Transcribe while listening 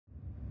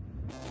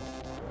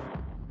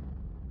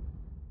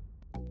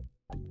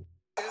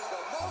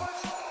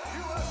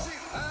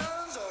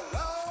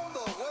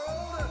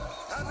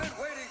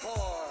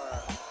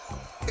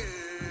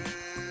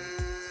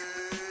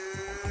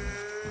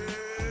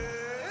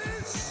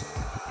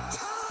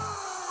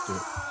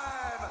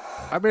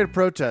I made a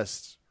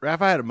protest.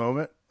 Raph, I had a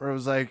moment where I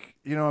was like,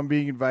 I'm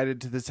being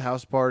invited to this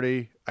house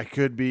party. I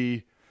could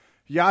be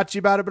yachty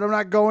about it, but I'm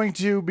not going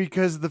to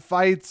because the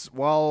fights,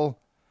 while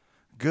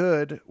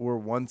good, were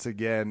once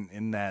again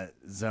in that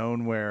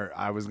zone where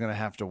I was going to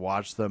have to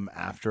watch them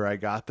after I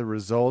got the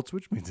results,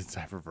 which means it's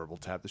time for Verbal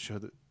Tap, the show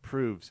that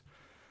proves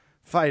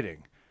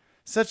fighting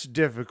such a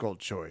difficult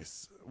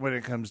choice when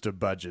it comes to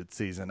budget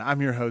season.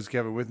 I'm your host,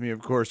 Kevin. With me,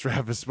 of course,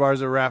 Raph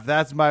Esparza. Raph,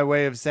 that's my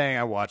way of saying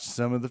I watched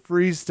some of the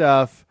free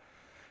stuff,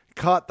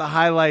 caught the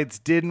highlights,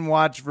 didn't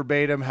watch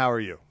verbatim. How are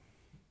you?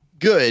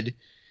 Good.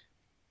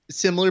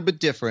 Similar but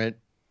different.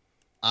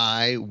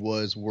 I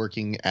was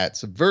working at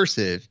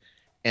Subversive,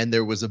 and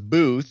there was a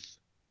booth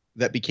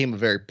that became a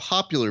very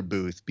popular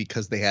booth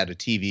because they had a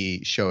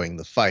TV showing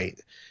the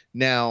fight.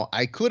 Now,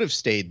 I could have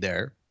stayed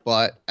there,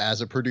 but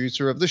as a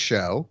producer of the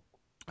show,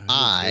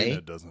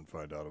 Dana doesn't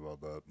find out about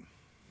that.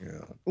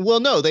 Yeah. Well,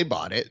 no, they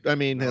bought it. I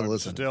mean, hey,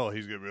 listen. Still,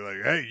 he's going to be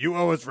like, hey, you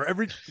owe us for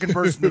every fucking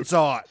person that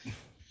saw it.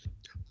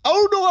 I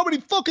don't know how many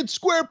fucking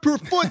square per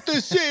foot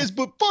this is,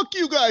 but fuck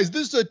you guys.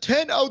 This is a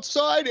tent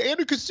outside and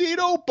a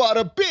casino.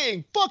 Bada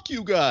bing. Fuck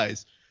you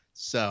guys.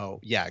 So,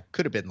 yeah, it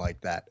could have been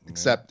like that. Yeah.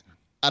 Except,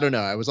 I don't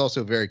know. I was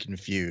also very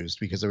confused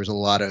because there was a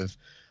lot of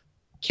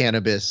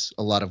cannabis,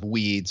 a lot of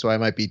weed. So I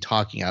might be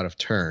talking out of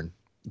turn.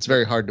 It's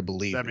very hard to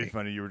believe. That'd be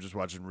funny. You were just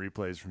watching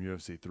replays from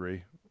UFC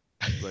 3.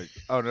 Like,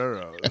 oh,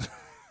 no.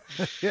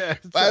 Yeah.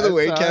 By the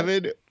way,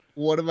 Kevin,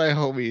 one of my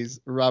homies,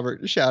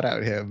 Robert, shout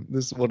out him.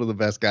 This is one of the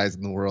best guys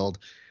in the world.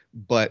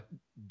 But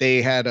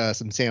they had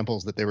some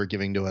samples that they were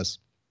giving to us.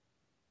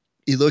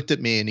 He looked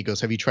at me and he goes,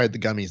 have you tried the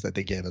gummies that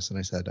they gave us? And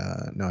I said,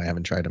 no, I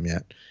haven't tried them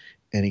yet.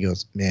 And he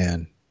goes,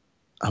 man,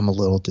 I'm a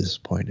little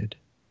disappointed.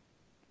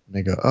 And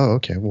I go, oh,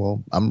 okay.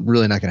 Well, I'm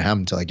really not going to have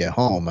them until I get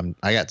home.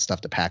 I got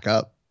stuff to pack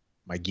up.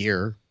 My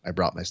gear. I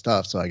brought my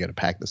stuff, so I got to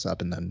pack this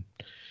up and then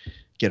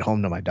get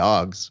home to my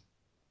dogs.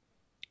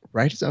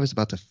 Right as I was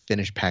about to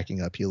finish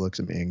packing up, he looks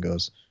at me and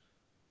goes,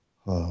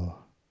 oh.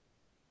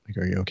 I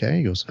go, are you okay?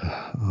 He goes,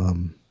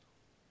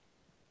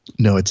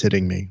 no, it's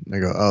hitting me. And I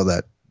go, oh,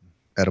 that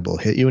edible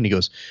hit you? And he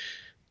goes,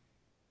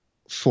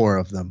 4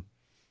 of them.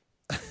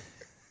 I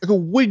go,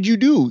 what did you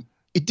do?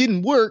 It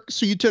didn't work,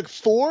 so you took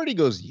 4? And he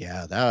goes,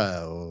 yeah,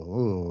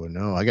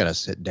 no, I got to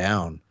sit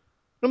down.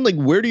 I'm like,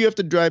 where do you have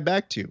to drive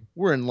back to?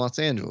 We're in Los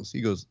Angeles.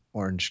 He goes,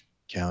 Orange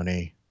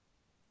County.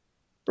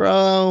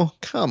 Bro,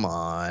 come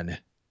on.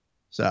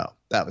 So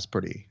that was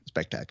pretty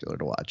spectacular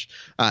to watch.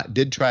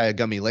 Did try a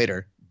gummy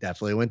later.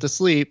 Definitely went to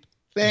sleep.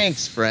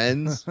 Thanks,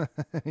 friends.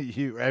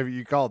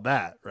 You called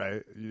that,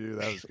 right? You knew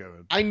that was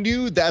coming. I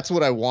knew that's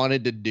what I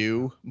wanted to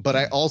do, but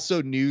I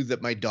also knew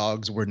that my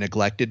dogs were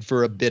neglected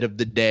for a bit of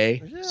the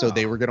day, so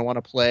they were going to want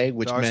to play,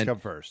 which dogs meant come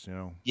first,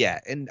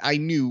 Yeah, and I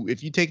knew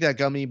if you take that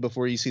gummy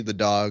before you see the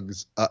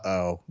dogs,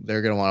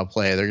 they're going to want to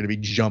play. They're going to be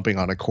jumping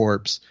on a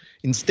corpse.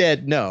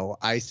 Instead, no,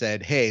 I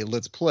said, hey,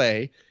 let's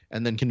play.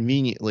 And then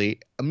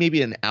conveniently,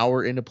 maybe an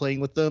hour into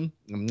playing with them,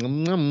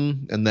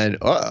 and then,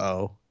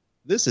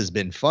 this has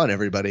been fun,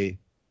 everybody.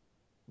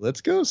 Let's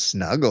go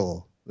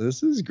snuggle.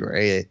 This is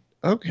great.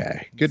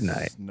 Okay, good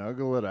night.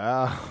 Snuggle it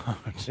out.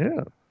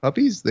 Yeah,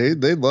 puppies, they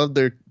love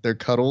their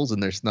cuddles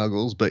and their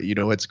snuggles, but you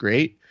know what's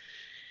great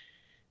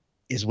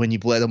is when you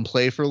let them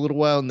play for a little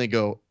while and they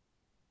go,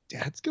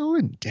 Dad's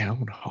going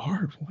down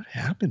hard. What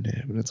happened to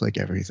him? And it's like,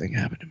 everything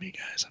happened to me,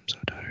 guys. I'm so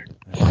tired.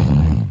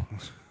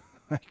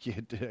 I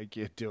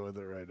can't deal with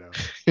it right now.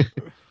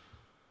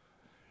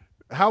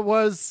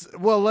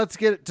 Let's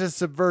get to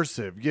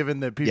Subversive, given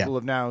that people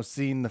have now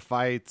seen the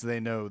fights. They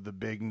know the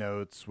big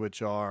notes,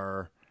 which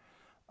are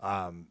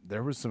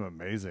there was some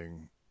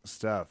amazing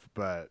stuff,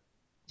 but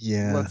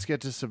let's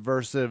get to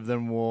Subversive,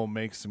 then we'll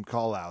make some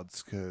call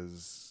outs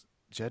because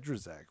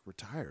Jedrzejczyk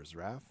retires,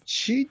 Raph.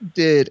 She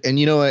did, and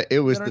you know what? It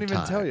was they the don't even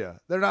time. tell you.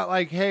 They're not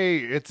like, hey,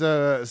 it's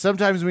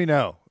sometimes we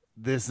know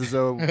this is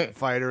a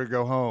fighter,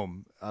 go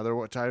home.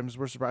 Other times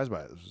we're surprised by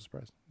it. This was a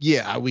surprise.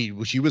 Yeah,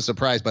 she was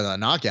surprised by the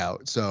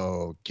knockout.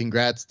 So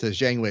congrats to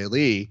Zhang Wei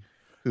Li,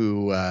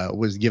 who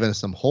was giving us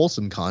some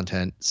wholesome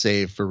content,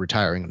 save for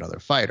retiring another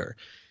fighter.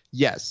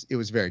 Yes, it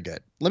was very good.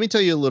 Let me tell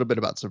you a little bit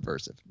about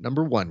Subversive.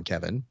 Number 1,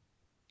 Kevin,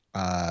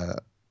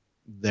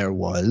 there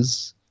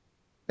was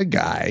a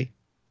guy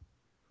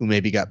who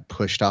maybe got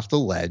pushed off the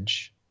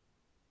ledge.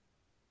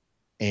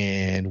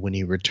 And when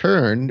he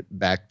returned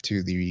back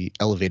to the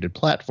elevated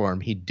platform,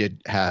 he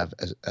did have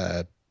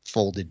a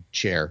folded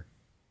chair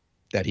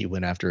that he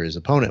went after his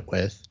opponent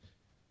with.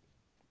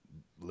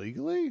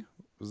 Legally?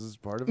 Was this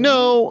part of it?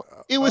 No,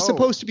 it was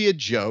supposed to be a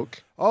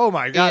joke. Oh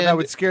my God, that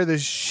would scare the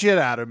shit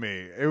out of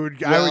me. I would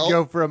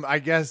go from, I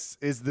guess,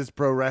 is this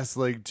pro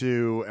wrestling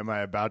to, am I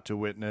about to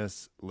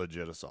witness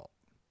legit assault?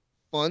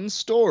 Fun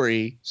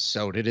story.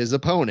 So did his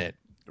opponent.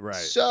 Right.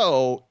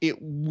 So it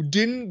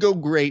didn't go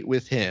great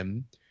with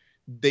him.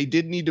 They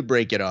did need to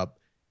break it up.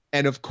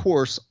 And of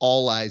course,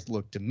 all eyes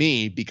looked to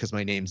me because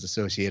my name's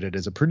associated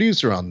as a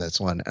producer on this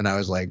one. And I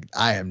was like,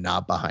 I am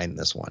not behind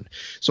this one.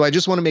 So I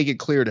just want to make it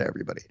clear to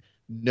everybody.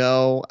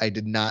 No, I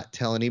did not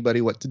tell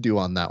anybody what to do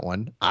on that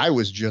one. I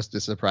was just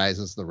as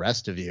surprised as the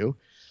rest of you.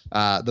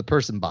 The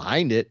person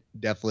behind it,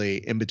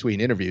 definitely in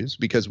between interviews,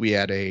 because we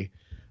had a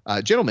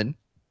gentleman.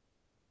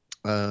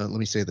 Let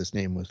me say this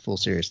name with full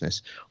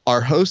seriousness.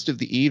 Our host of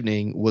the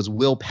evening was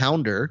Will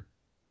Pounder.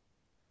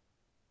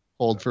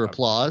 Hold for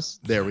applause.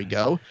 There we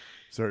go.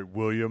 Sorry,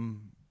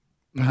 William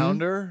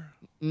Pounder?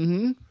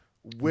 Mm-hmm.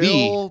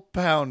 Will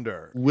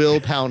Pounder.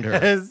 Will Pounder.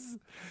 As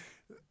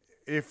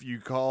if you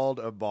called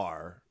a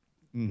bar,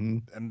 mm-hmm.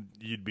 and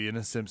you'd be in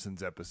a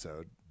Simpsons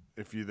episode,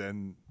 if you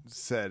then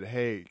said,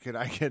 hey, can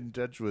I get in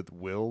touch with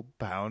Will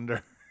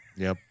Pounder?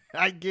 Yep.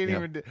 I can't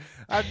even do.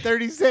 I'm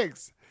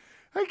 36.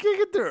 I can't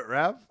get through it,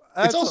 Raph.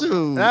 It's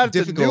also that's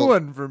difficult a new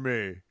one for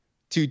me.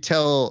 To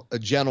tell a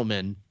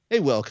gentleman, hey,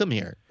 Will, come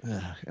here.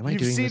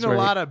 You've seen a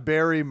lot of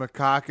Barry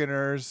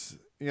McCockeners,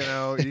 you get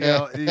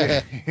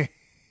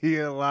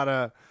a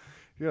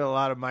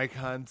lot of Mike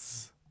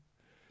Hunts.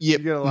 Yep.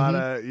 You get a lot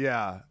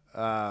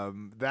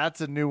of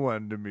that's a new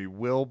one to me.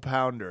 Will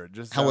Pounder. It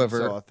just sounds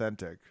so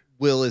authentic.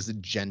 Will is a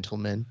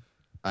gentleman.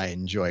 I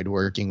enjoyed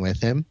working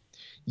with him.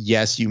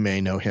 Yes, you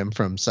may know him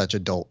from such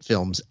adult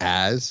films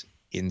as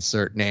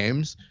insert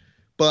names,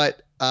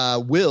 but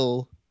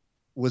Will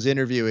was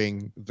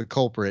interviewing the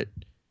culprit,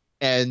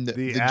 and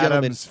the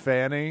Addams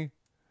Fanny.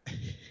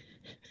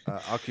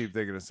 I'll keep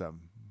thinking of something.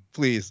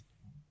 Please.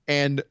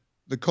 And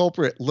the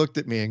culprit looked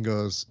at me and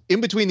goes,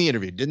 in between the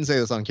interview, didn't say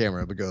this on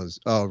camera, but goes,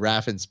 oh,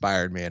 Raph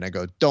inspired me. And I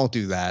go, don't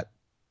do that.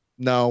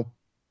 No.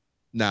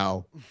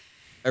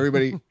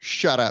 Everybody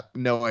shut up.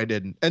 No, I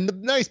didn't. And the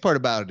nice part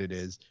about it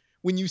is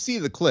when you see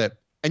the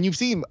clip, and you've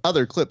seen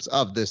other clips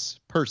of this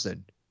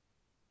person,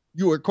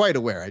 you are quite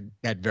aware I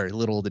had very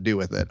little to do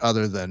with it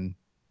other than,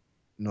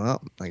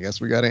 well, I guess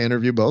we got to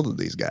interview both of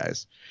these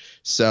guys.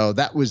 So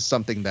that was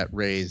something that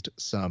raised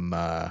some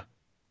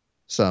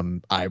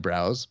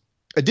eyebrows.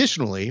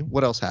 Additionally,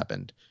 what else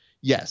happened?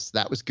 Yes,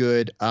 that was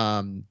good.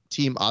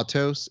 Team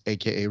Atos,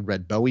 aka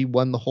Red Bowie,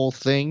 won the whole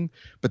thing,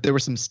 but there were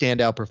some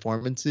standout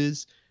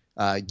performances.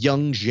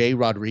 Young Jay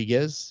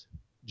Rodriguez,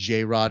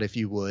 J-Rod, if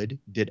you would,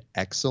 did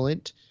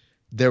excellent.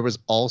 There was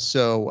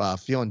also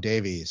Fionn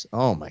Davies.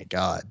 Oh, my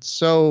God.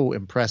 So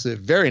impressive.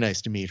 Very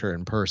nice to meet her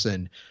in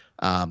person.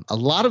 A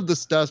lot of the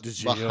stuff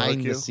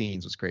behind the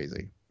scenes was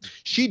crazy.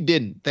 She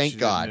didn't, thank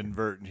God. She didn't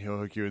invert and heel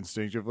hook you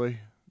instinctively?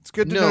 It's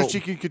good to know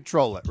she can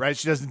control it, right?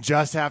 She doesn't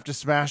just have to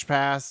smash,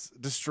 pass,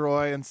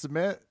 destroy, and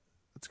submit.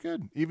 That's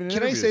good. Even in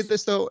interviews. I say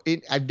this, though?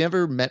 I've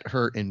never met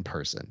her in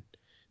person.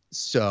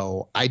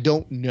 So I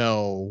don't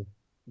know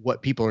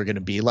what people are going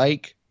to be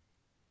like.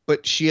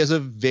 But she has a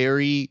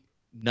very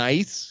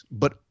nice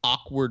but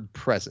awkward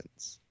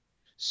presence.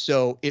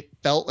 So it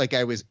felt like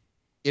I was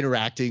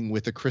interacting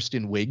with a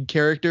Kristen Wiig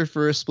character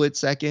for a split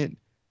second,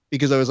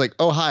 because I was like,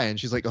 oh, hi. And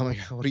she's like, oh, my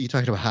God, what are you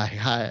talking about?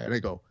 Hi. And I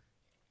go,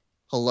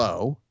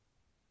 hello.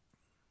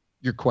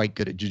 You're quite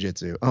good at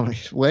jiu-jitsu. Oh,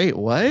 wait,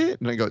 what?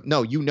 And I go,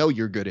 no,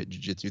 you're good at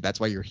jiu-jitsu. That's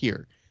why you're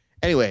here.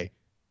 Anyway,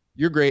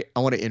 you're great.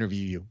 I want to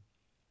interview you,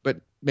 but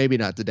maybe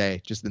not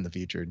today, just in the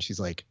future. And she's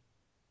like,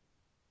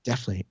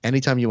 definitely.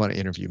 Anytime you want to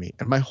interview me.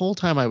 And my whole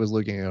time I was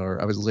looking at her,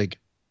 I was like,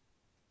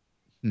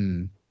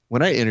 when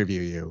I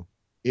interview you,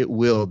 it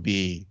will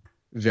be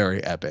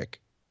very epic.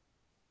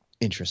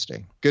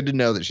 Interesting. Good to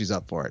know that she's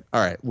up for it.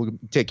 All right. We'll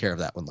take care of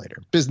that one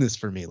later. Business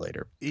for me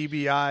later.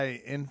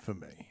 EBI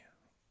infamy.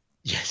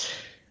 Yes.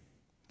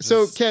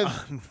 So,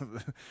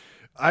 Kev,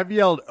 I've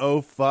yelled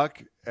 "oh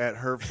fuck" at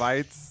her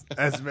fights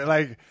as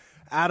like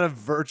out of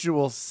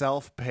virtual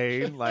self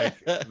pain. Like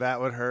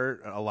that would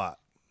hurt a lot.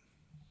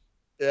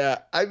 Yeah,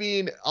 I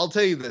mean, I'll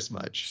tell you this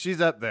much: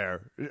 she's up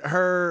there.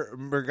 Her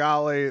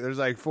Murgali, there's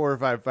like 4 or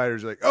 5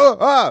 fighters like,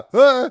 yeah.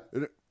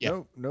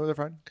 No, they're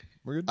fine.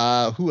 We're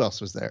good. Who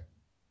else was there?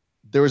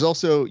 There was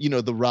also,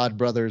 the Rod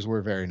brothers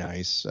were very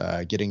nice.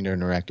 Getting to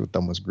interact with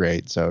them was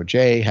great. So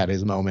Jay had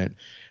his moment.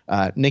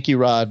 Nicky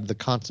Rod, the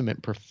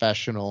consummate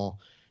professional,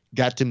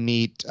 got to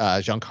meet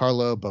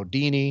Giancarlo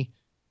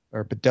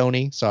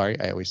Bodoni. Sorry,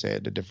 I always say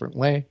it a different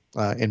way.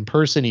 In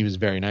person, he was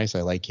very nice.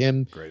 I like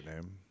him. Great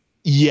name.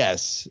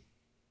 Yes.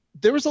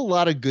 There was a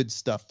lot of good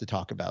stuff to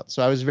talk about.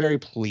 So I was very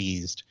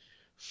pleased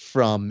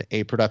from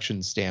a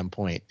production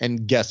standpoint.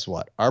 And guess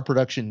what? Our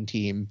production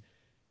team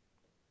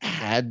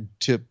had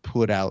to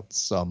put out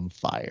some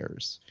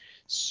fires.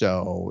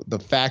 So the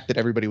fact that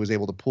everybody was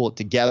able to pull it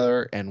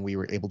together and we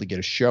were able to get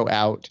a show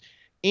out,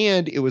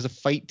 and it was a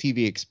Fight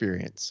TV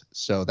experience.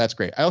 So that's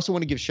great. I also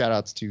want to give shout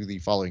outs to the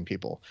following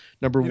people.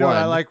 Number one.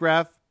 I like,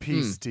 Raph?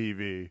 Peace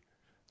TV.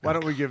 Why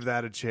don't we give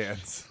that a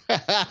chance?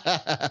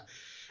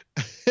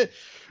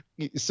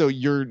 So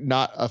you're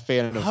not a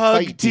fan of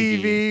Hug Fight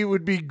TV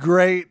would be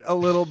great a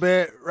little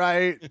bit,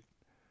 right?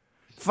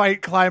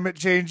 Fight Climate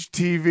Change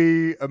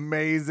TV,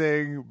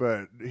 amazing,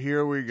 but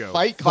here we go.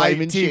 Fight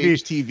Climate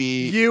Change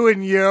TV. You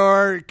and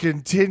your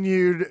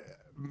continued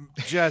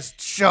just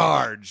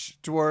charge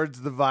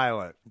towards the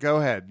violent. Go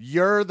ahead.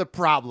 You're the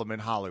problem in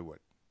Hollywood.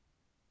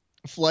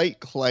 Fight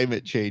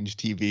Climate Change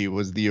TV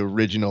was the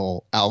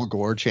original Al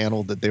Gore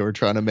channel that they were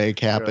trying to make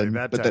happen,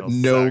 but that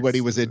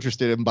nobody was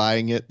interested in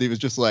buying it. It was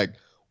just like,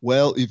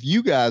 well, if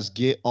you guys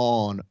get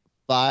on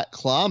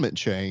climate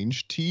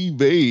change,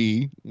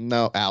 TV.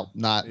 No, out.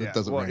 Not. Yeah. It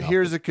doesn't Well, ring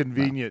here's a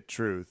convenient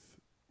truth.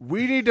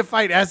 We need to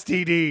fight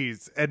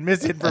STDs and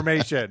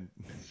misinformation.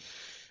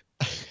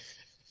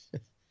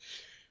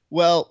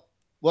 Well,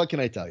 what can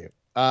I tell you?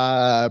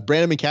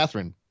 Brandon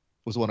McCatherine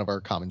was one of our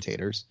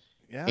commentators.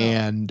 Yeah.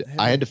 And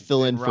I had to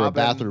fill in for a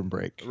bathroom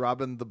break.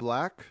 Robin the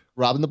Black?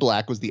 Robin the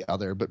Black was the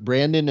other. But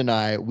Brandon and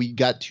I, we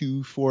got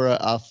to, for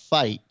a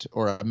fight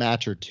or a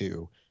match or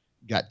two,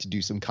 got to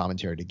do some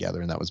commentary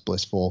together, and that was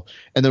blissful.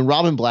 And then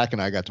Robin Black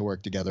and I got to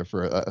work together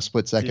for a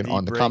split second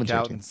on the commentary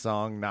break out team. in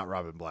song? Not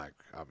Robin Black,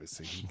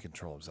 obviously. He can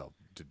control himself.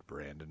 Did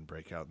Brandon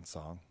break out in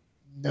song?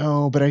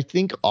 No, but I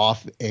think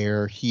off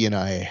air, he and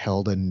I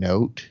held a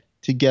note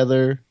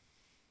together,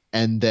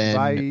 and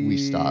then we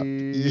stopped.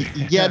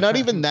 Yeah, not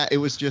even that. It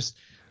was just,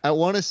 I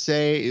want to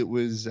say it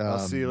was. I'll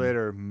see you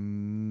later.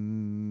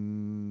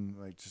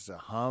 Like just a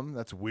hum?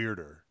 That's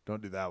weirder.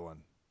 Don't do that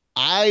one.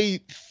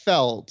 I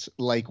felt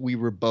like we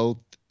were both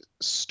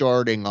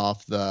starting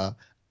off the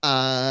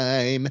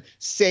I'm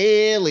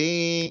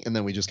sailing, and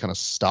then we just kind of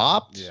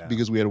stopped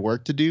because we had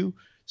work to do.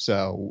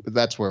 So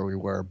that's where we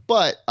were.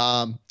 But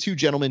two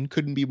gentlemen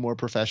couldn't be more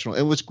professional.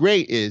 And what's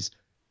great is,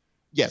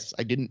 yes,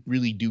 I didn't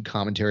really do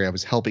commentary. I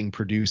was helping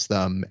produce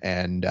them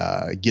and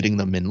getting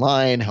them in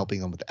line,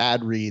 helping them with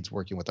ad reads,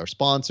 working with our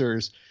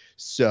sponsors.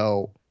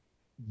 So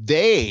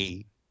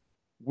they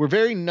were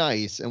very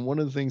nice. And one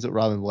of the things that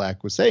Robin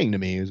Black was saying to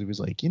me is he was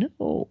like,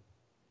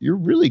 you're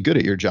really good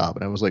at your job.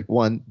 And I was like,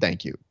 one,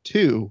 thank you.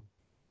 Two,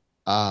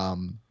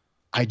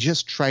 I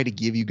just try to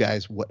give you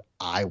guys what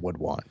I would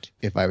want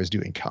if I was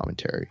doing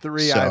commentary.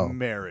 Three, I'm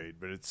married,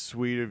 but it's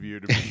sweet of you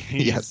to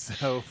be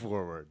so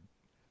forward.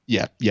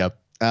 Yep.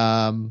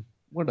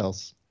 What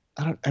else?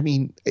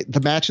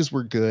 The matches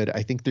were good.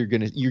 I think you're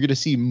gonna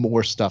see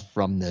more stuff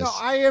from this. No,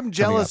 I am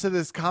jealous of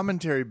this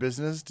commentary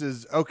business.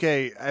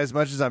 As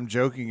much as I'm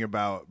joking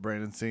about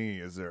Brandon singing,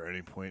 is there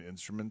any point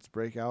instruments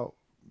break out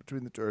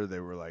between the two? Or they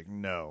were like,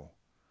 no,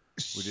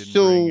 we didn't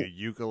bring a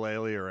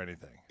ukulele or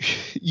anything.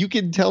 You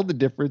can tell the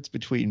difference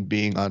between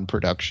being on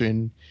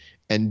production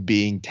and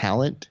being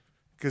talent.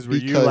 Because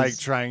you like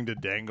trying to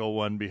dangle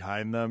one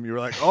behind them? You were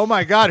like, oh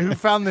my God, who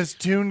found this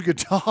tuned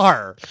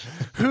guitar?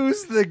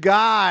 Who's the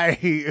guy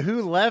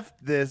who left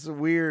this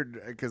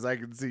weird? Because I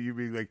can see you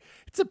being like,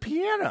 it's a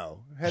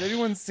piano. Had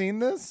anyone seen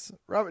this?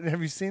 Robin,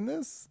 have you seen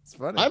this? It's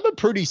funny. I'm a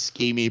pretty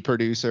schemy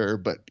producer,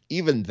 but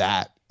even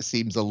that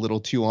seems a little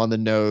too on the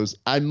nose.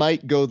 I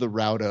might go the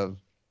route of,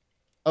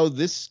 oh,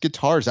 this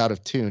guitar's out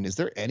of tune. Is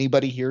there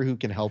anybody here who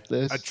can help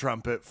this? A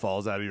trumpet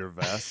falls out of your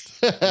vest.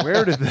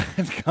 Where did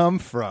that come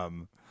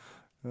from?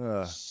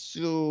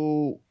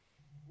 So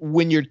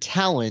when you're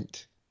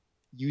talent,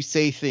 you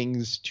say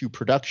things to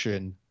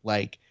production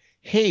like,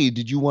 hey,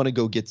 did you want to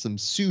go get some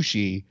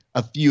sushi?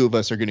 A few of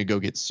us are going to go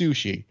get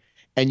sushi.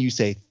 And you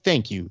say,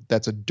 thank you.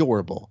 That's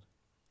adorable.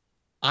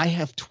 I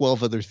have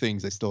 12 other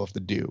things I still have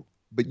to do,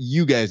 but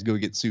you guys go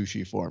get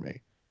sushi for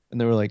me. And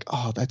they were like,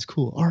 oh, that's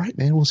cool. All right,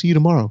 man, we'll see you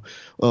tomorrow.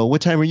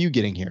 What time are you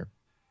getting here?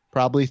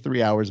 Probably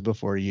 3 hours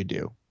before you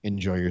do.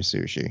 Enjoy your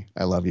sushi.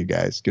 I love you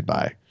guys.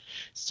 Goodbye.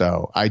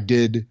 So I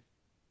did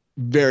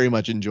very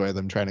much enjoy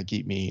them trying to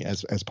keep me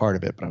as part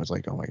of it. But I was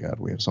like, oh my God,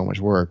 we have so much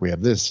work. We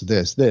have this.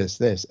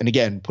 And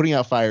again, putting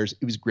out fires,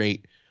 it was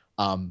great.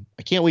 I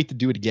can't wait to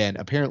do it again.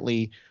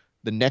 Apparently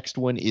the next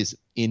one is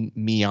in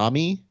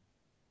Miami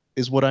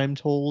is what I'm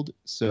told.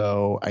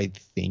 So I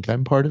think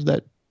I'm part of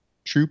that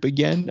troupe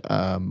again.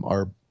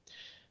 Our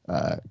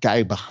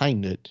guy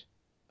behind it,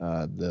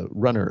 the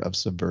runner of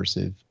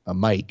Subversive,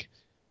 Mike,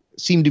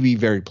 seemed to be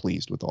very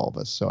pleased with all of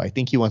us. So I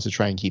think he wants to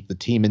try and keep the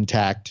team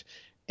intact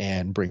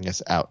and bring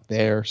us out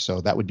there. So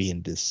that would be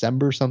in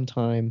December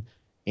sometime.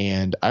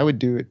 And I would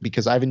do it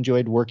because I've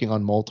enjoyed working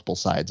on multiple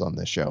sides on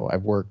this show.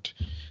 I've worked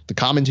the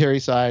commentary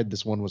side.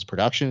 This one was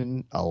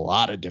production, a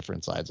lot of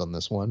different sides on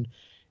this one.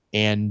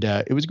 And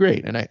it was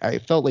great. And I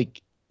felt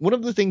like one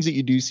of the things that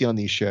you do see on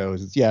these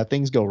shows is,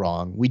 things go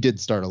wrong. We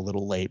did start a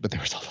little late, but there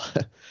was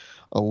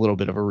a little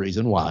bit of a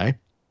reason why,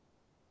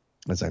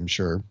 as I'm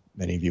sure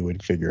many of you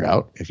would figure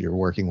out if you're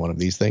working one of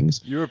these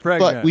things. You were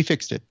pregnant. But we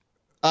fixed it.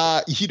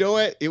 You know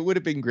what? It would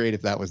have been great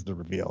if that was the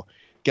reveal.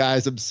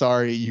 Guys, I'm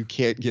sorry you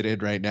can't get in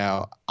right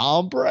now.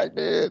 I'm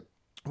pregnant.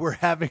 We're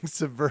having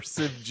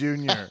Subversive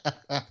Junior.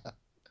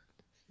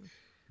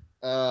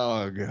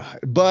 Oh, God.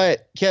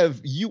 But, Kev,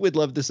 you would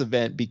love this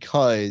event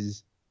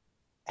because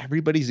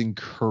everybody's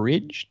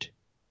encouraged.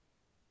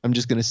 I'm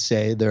just going to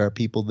say there are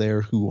people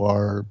there who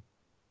are,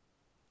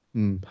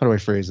 how do I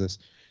phrase this?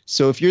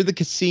 So if you're the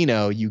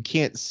casino, you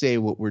can't say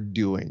what we're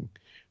doing.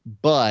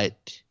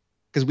 But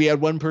because we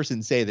had one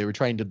person say they were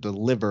trying to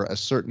deliver a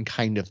certain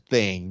kind of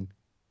thing.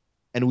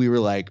 And we were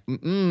like,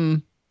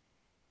 nope.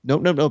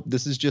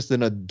 This is just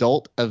an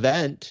adult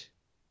event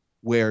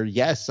where,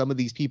 yes, some of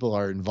these people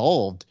are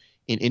involved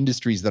in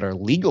industries that are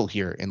legal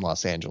here in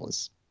Los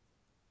Angeles.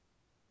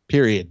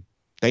 Period.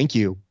 Thank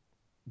you.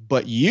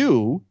 But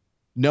you,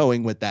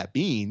 knowing what that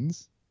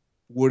means,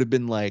 would have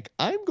been like,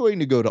 I'm going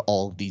to go to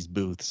all of these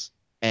booths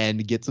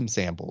and get some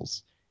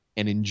samples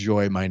and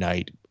enjoy my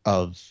night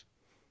of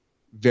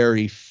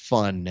very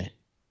fun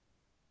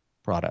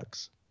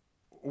products.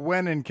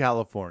 When in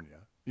California,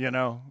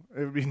 it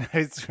would be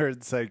nice where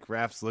it's like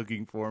Raph's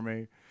looking for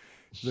me.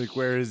 He's like,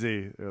 where is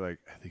he? They're like,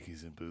 I think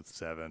he's in booth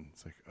 7.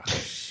 It's like, oh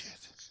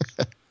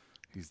shit.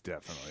 He's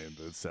definitely in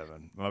booth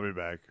 7. I'll be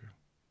back.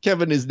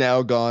 Kevin is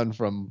now gone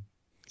from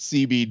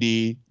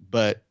CBD,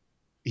 but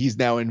he's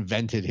now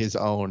invented his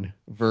own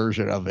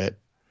version of it.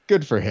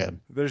 Good for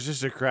him. There's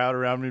just a crowd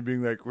around me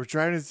being like, we're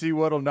trying to see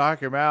what'll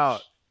knock him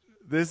out.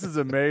 This is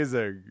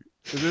amazing.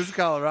 This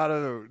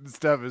Colorado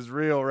stuff is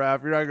real,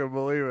 Raph. You're not going to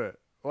believe it.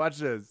 Watch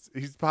this.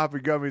 He's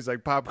popping gummies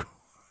like popcorn.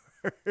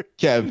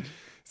 Kev.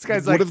 This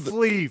guy's like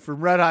Flea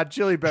from Red Hot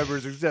Chili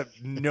Peppers,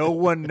 except no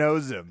one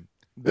knows him.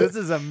 This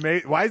is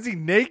amazing. Why is he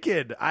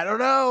naked? I don't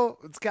know.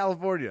 It's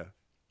California.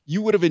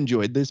 You would have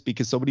enjoyed this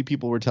because so many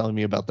people were telling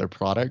me about their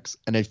products,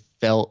 and I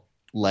felt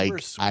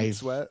like Sweet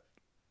Sweat.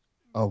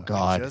 Oh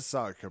God! I just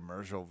saw a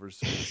commercial for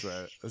Sweet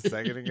Sweat a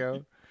second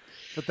ago,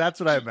 but that's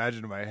what I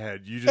imagined in my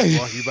head. You just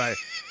walking by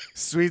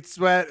Sweet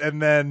Sweat,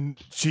 and then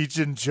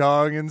Cheech and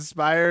Chong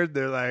inspired.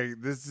 They're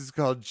like, "This is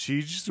called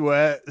Cheech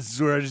Sweat. This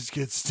is where I just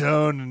get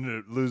stoned and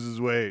it loses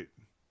weight."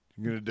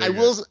 You're gonna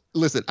dig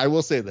listen. I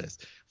will say this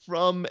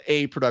from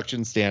a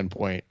production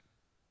standpoint.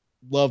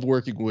 Love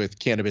working with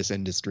cannabis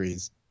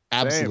industries.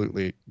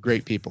 Absolutely Same.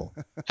 Great people.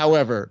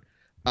 However,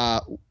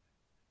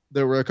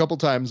 there were a couple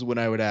times when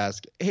I would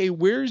ask, hey,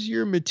 where's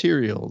your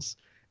materials?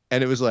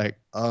 And it was like,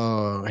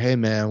 oh, hey,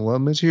 man, what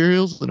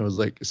materials? And it was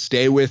like,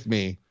 stay with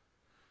me.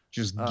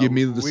 Just give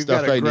me the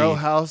stuff I need. We've got a grow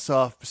house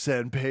off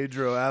San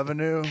Pedro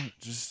Avenue,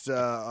 just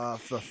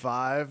off the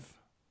 5.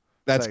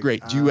 That's like,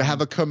 great. Do you have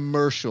a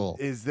commercial?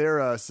 Is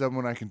there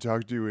someone I can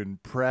talk to in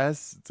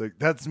press? It's like,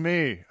 that's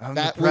me. I'm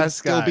that the press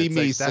guy. That would still be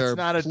me, like, sir. That's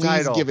not a Please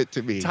title. Give it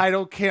to me.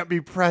 Title can't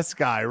be press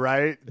guy,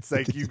 right? It's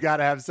like, you've got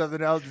to have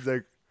something else. It's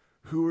like,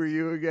 who are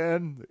you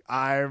again?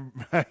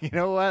 You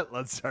know what?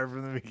 Let's start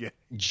from the beginning.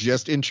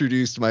 Just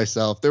introduced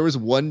myself. There was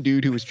one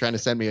dude who was trying to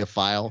send me a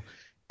file,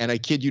 and I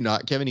kid you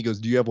not, Kevin, he goes,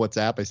 do you have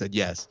WhatsApp? I said,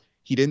 yes.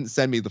 He didn't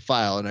send me the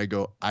file, and I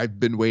go, I've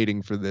been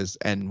waiting for this,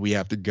 and we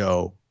have to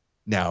go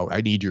now.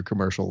 I need your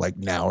commercial like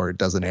now or it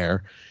doesn't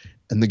air.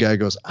 And the guy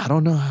goes, I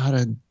don't know how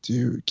to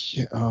do.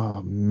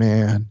 Oh,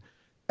 man.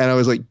 And I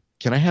was like,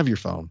 can I have your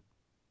phone?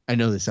 I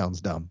know this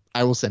sounds dumb.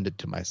 I will send it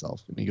to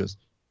myself. And he goes,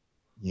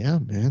 yeah,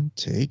 man,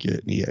 take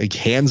it. And he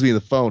hands me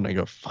the phone. I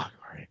go, fuck,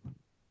 all right.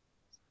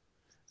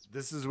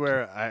 This is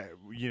where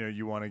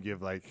you want to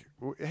give like,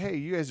 hey,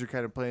 you guys are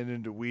kind of playing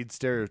into weed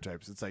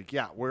stereotypes. It's like,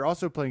 yeah, we're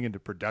also playing into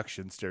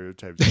production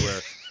stereotypes where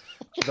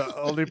the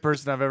only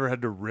person I've ever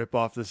had to rip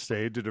off the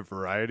stage at a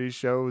variety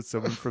show was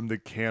someone from the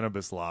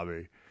cannabis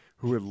lobby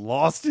who had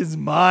lost his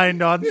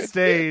mind on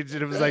stage.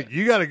 And it was like,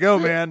 you got to go,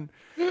 man.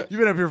 You've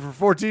been up here for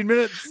 14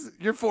 minutes.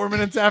 You're 4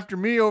 minutes after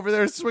me over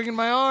there swinging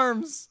my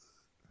arms.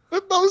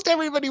 But most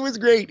everybody was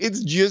great. It's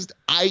just,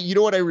 you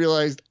know what I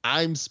realized?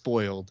 I'm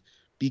spoiled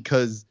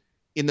because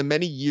in the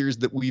many years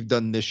that we've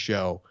done this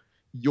show,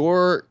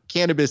 your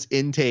cannabis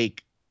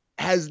intake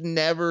has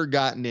never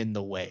gotten in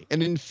the way.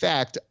 And in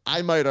fact,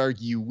 I might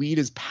argue weed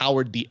has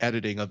powered the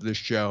editing of this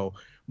show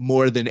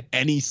more than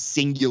any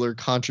singular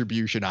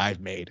contribution I've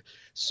made.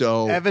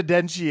 So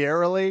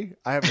evidentiarily,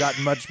 I have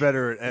gotten much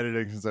better at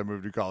editing since I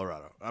moved to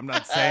Colorado. I'm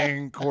not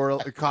saying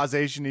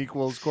causation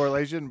equals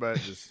correlation, but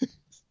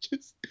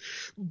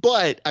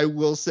but I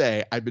will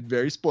say I've been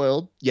very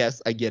spoiled.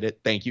 Yes, I get it.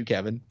 Thank you,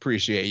 Kevin.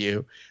 Appreciate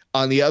you.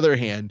 On the other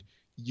hand,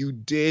 you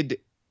did,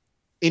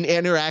 in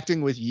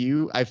interacting with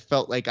you, I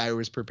felt like I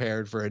was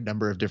prepared for a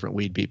number of different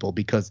weed people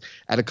because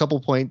at a couple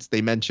points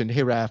they mentioned,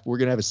 hey, Raph, we're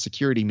going to have a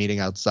security meeting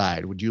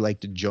outside. Would you like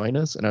to join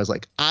us? And I was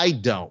like, I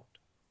don't,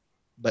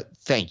 but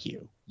thank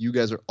you. You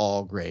guys are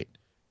all great.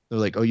 They're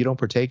like, oh, you don't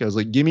partake? I was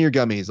like, give me your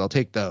gummies. I'll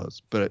take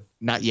those, but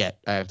not yet.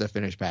 I have to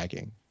finish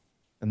packing.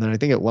 And then I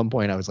think at one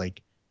point I was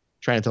like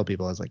trying to tell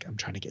people, I was like, I'm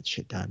trying to get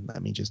shit done.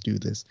 Let me just do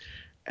this.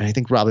 And I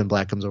think Robin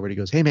Black comes over and he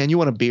goes, hey, man, you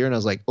want a beer? And I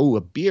was like, oh,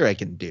 a beer I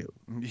can do.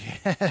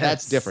 Yes.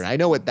 That's different. I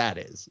know what that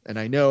is. And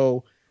I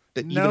know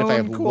that even if I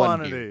have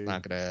one beer,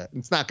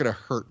 it's not gonna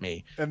hurt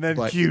me. And then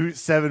cute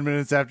 7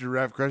 minutes after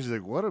Raph Crush, he's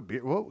like, what a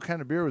beer? What kind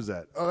of beer was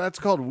that? Oh, that's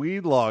called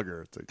Weed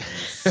Lager. It's like,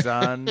 you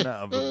son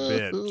of a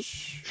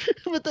bitch.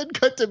 But then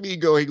cut to me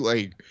going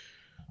like,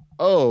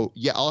 oh,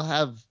 yeah, I'll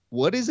have,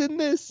 what is in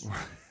this?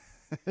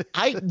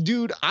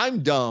 Dude,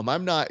 I'm dumb.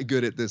 I'm not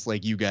good at this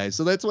like you guys.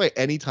 So that's why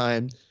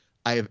anytime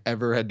I have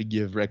ever had to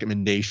give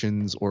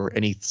recommendations or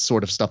any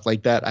sort of stuff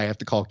like that, I have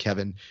to call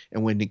Kevin.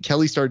 And when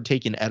Kelly started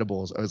taking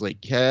edibles, I was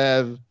like,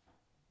 Kev,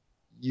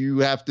 you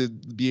have to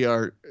be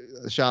our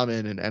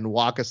shaman and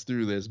walk us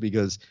through this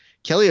because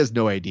Kelly has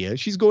no idea.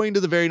 She's going to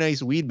the Very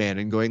Nice Weed Man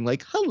and going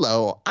like,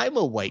 hello, I'm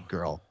a white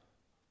girl.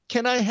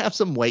 Can I have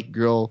some white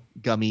girl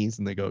gummies?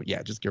 And they go,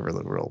 yeah, just give her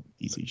the real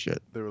easy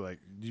shit. They were like,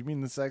 do you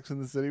mean the Sex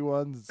and the City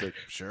ones? It's like,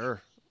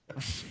 sure.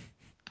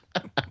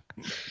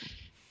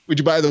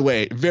 Which, by the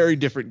way, very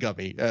different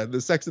gummy. The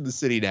Sex and the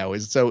City now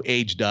is so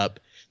aged up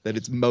that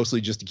it's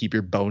mostly just to keep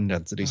your bone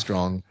density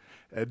strong.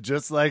 And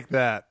just like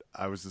that,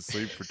 I was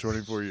asleep for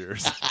 24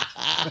 years.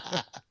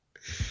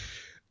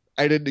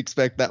 I didn't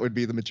expect that would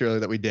be the material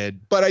that we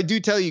did. But I do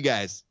tell you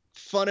guys,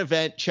 fun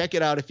event. Check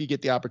it out if you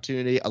get the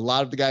opportunity. A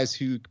lot of the guys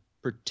who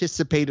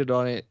participated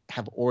on it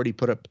have already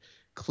put up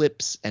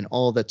clips and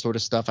all that sort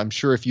of stuff. I'm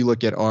sure if you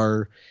look at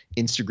our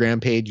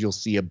Instagram page, you'll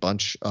see a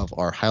bunch of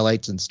our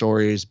highlights and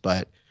stories,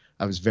 but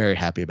I was very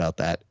happy about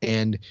that.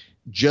 And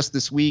just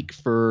this week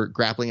for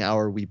Grappling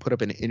Hour, we put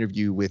up an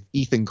interview with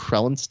Ethan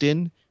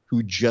Krellenston,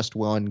 who just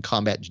won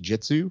Combat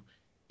Jiu-Jitsu.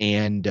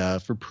 And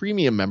for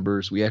premium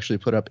members, we actually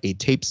put up a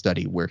tape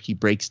study where he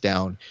breaks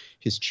down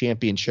his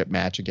championship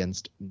match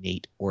against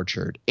Nate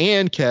Orchard.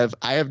 And Kev,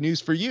 I have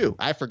news for you.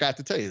 I forgot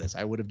to tell you this.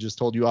 I would have just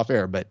told you off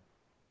air, but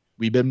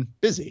we've been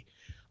busy.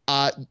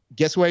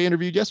 Guess who I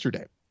interviewed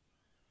yesterday?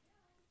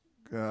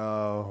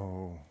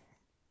 Oh,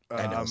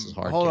 I know this is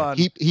hard. Hold on.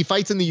 He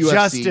fights in the UFC.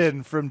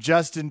 Justin from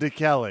Justin to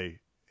Kelly,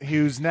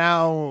 who's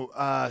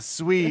now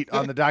sweet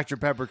on the Dr.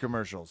 Pepper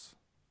commercials.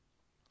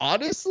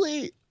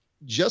 Honestly,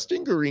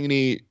 Justin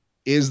Guarini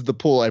is the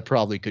pull I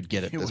probably could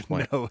get at You this would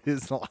point. know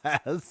his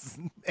last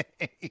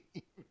name.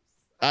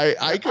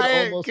 I could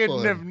almost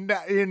couldn't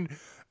have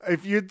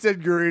if you'd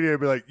said Guarini, I'd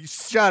be like,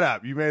 shut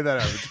up. You made that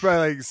up. It's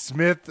probably like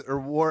Smith or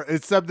War.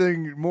 It's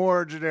something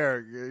more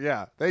generic.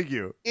 Yeah, thank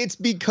you. It's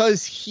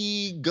because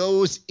he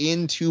goes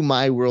into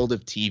my world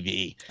of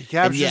TV. He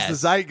captures the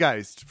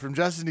zeitgeist. From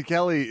Justin to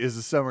Kelly is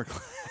a summer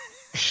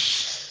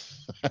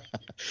class.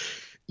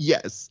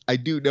 Yes, I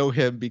do know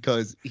him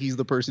because he's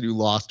the person who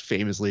lost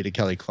famously to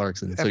Kelly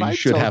Clarkson. So you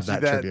should told have you that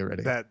trivia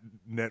ready. That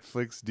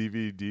Netflix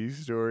DVD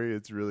story,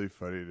 it's really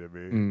funny to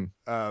me.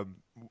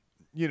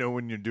 You know,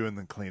 when you're doing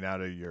the clean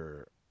out of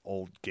your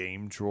old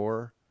game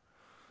drawer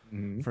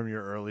from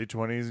your early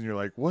 20s and you're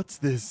like, what's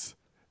this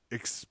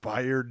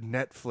expired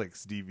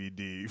Netflix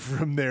DVD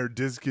from their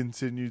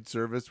discontinued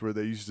service where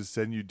they used to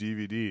send you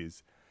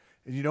DVDs?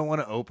 And you don't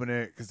want to open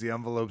it because the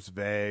envelope's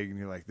vague and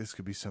you're like, this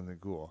could be something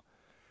cool.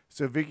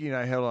 So Vicky and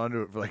I held on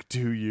to it for like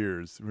 2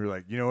 years. We were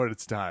like, you know what?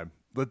 It's time.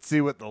 Let's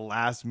see what the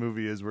last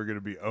movie is we're going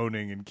to be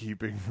owning and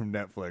keeping from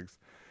Netflix.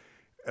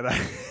 And I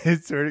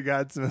swear to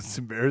God, it's the most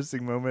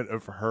embarrassing moment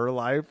of her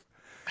life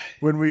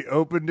when we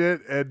opened it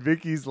and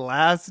Vicky's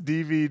last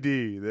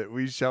DVD that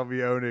we shall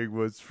be owning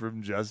was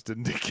from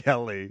Justin to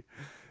Kelly,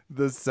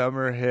 the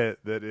summer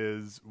hit that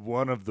is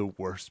one of the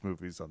worst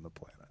movies on the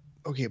planet.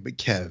 Okay, but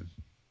Kev,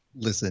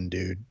 listen,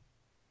 dude.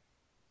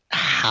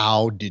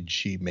 How did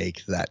she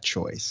make that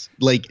choice?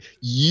 Like,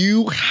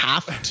 you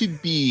have to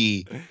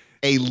be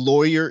a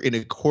lawyer in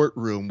a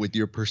courtroom with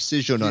your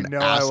precision on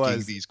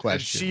asking these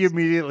questions. And she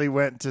immediately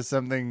went to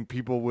something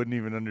people wouldn't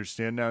even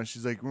understand now.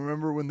 She's like,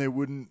 remember when they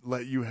wouldn't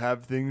let you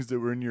have things that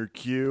were in your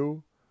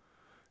queue?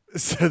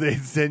 So they'd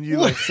send you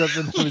like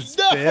something that was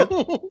fit.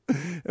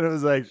 And it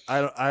was like,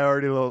 I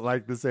already don't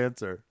like this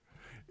answer.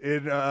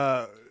 And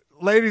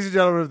ladies and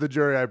gentlemen of the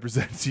jury, I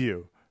present to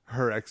you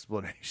her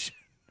explanation.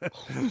 Oh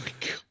my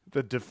God.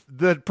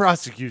 The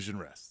prosecution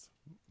rests.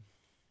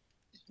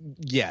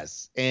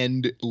 Yes.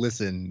 And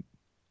listen,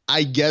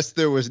 I guess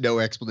there was no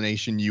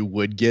explanation you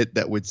would get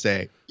that would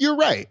say, you're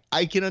right.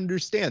 I can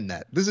understand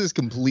that. This is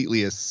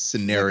completely a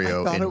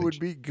scenario. I thought it would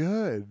be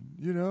good.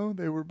 You know,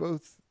 they were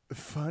both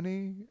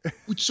funny.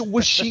 So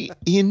was she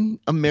in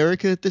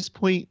America at this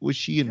point? Was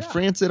she in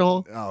France at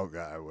all? Oh,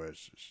 God, I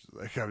wish.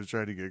 Like, I was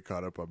trying to get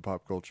caught up on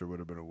pop culture would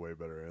have been a way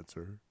better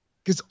answer.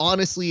 Because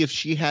honestly, if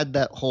she had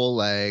that whole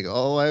like,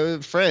 oh,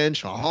 I'm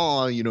French,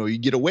 you know, you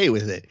get away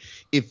with it.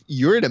 If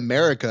you're in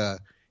America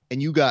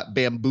and you got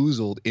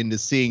bamboozled into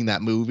seeing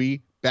that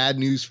movie, bad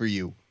news for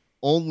you.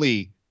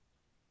 Only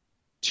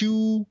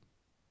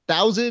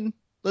 2,000,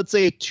 let's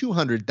say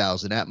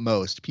 200,000 at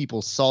most,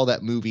 people saw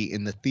that movie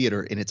in the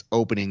theater in its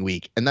opening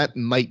week. And that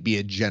might be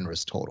a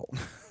generous total.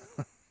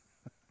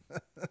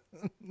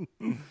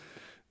 They,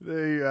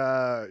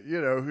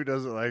 you know, who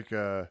doesn't like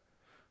a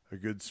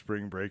good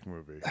spring break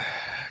movie?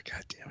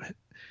 God damn it.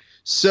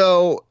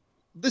 So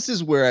this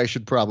is where I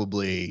should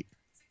probably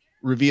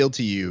reveal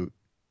to you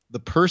the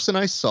person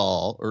I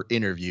saw or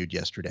interviewed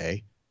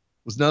yesterday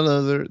was none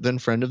other than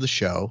friend of the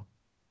show,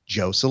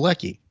 Joe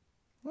Selecki.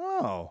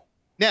 Oh.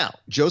 Now,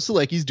 Joe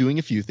Selecki's doing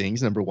a few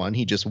things. Number one,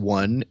 he just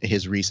won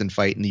his recent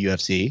fight in the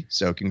UFC,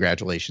 so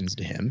congratulations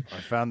to him. I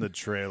found the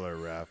trailer,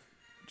 Ref,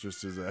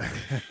 just as a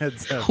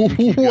heads up.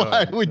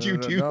 Why would you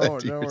do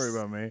that? Don't worry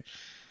about me.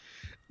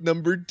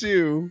 Number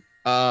two,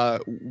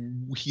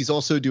 he's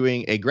also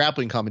doing a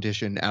grappling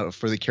competition out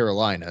for the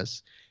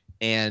Carolinas,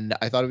 and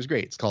I thought it was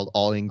great. It's called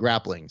All In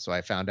Grappling, so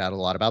I found out a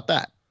lot about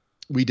that.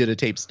 We did a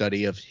tape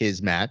study of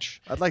his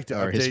match. I'd like to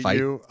update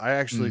you. I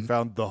actually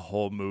found the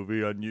whole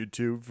movie on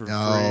YouTube for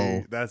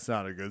free. That's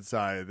not a good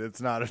sign.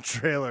 It's not a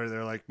trailer.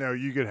 They're like, no,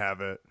 you can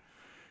have it.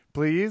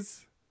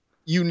 Please?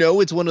 You know,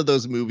 it's one of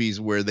those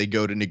movies where they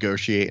go to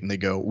negotiate and they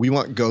go, we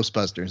want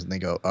Ghostbusters. And they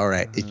go, all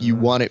right, if you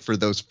want it for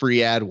those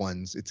free ad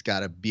ones, it's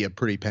got to be a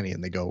pretty penny.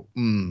 And they go,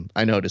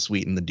 I know how to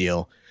sweeten the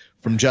deal.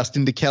 From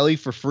Justin to Kelly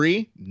for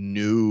free?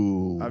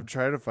 No. I'm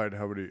trying to find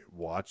how many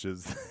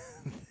watches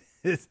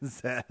this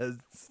says.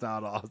 It's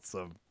not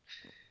awesome.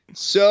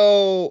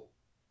 So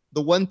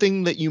the one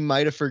thing that you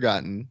might have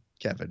forgotten,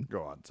 Kevin.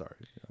 Go on, sorry.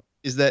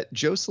 Is that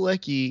Joe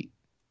Selecki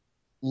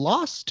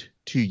lost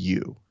to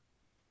you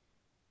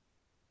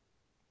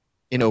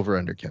in Over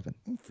Under, Kevin?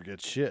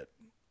 Forget shit.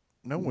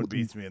 No one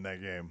beats me in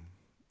that game.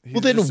 He's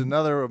Well, then- just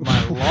another of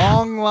my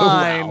long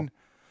line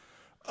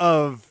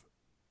of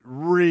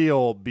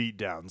real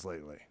beatdowns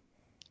lately.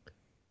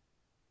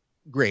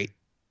 Great.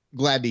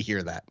 Glad to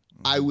hear that.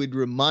 I would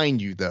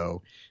remind you,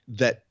 though,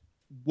 that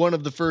one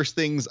of the first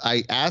things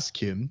I asked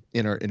him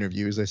in our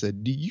interview is I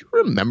said, do you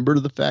remember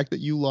the fact that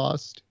you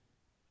lost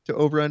to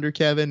Over Under,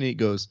 Kevin? And he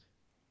goes,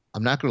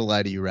 I'm not going to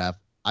lie to you, Raph.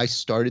 I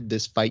started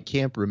this fight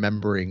camp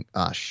remembering,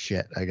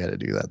 shit, I got to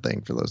do that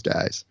thing for those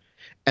guys.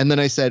 And then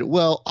I said,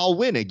 well, I'll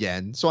win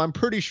again, so I'm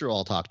pretty sure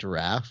I'll talk to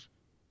Raph.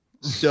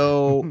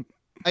 So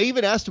I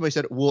even asked him, I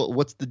said, well,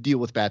 what's the deal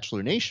with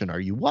Bachelor Nation? Are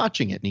you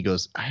watching it? And he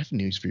goes, I have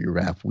news for you,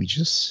 Raph. We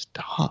just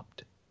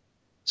stopped.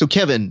 So,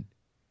 Kevin,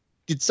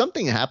 did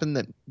something happen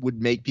that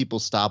would make people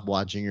stop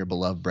watching your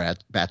beloved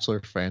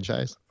Bachelor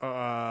franchise?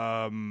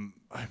 I mean,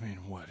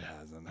 what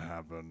hasn't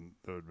happened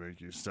that would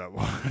make you stop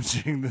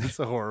watching this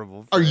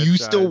horrible franchise? Are you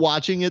still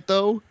watching it,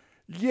 though?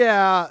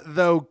 Yeah,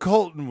 though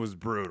Colton was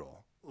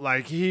brutal.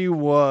 Like, he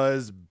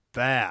was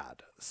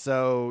bad.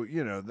 So,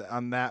 you know,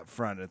 on that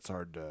front, it's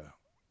hard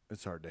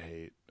to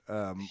hate.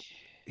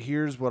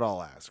 Here's what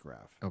I'll ask,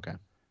 Raph. Okay.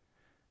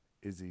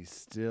 Is he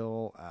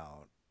still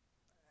out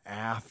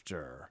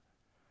after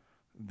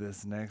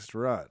this next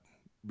run?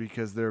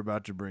 Because they're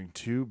about to bring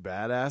two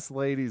badass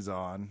ladies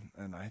on,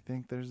 and I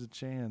think there's a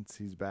chance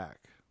he's back.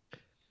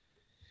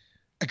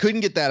 I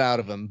couldn't get that out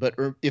of him, but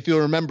if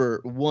you'll remember,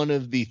 one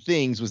of the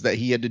things was that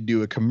he had to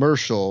do a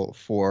commercial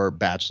for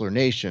Bachelor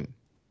Nation.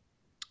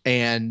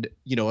 And,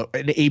 you know,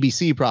 an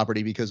ABC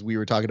property, because we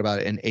were talking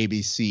about an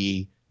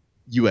ABC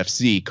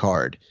UFC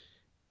card.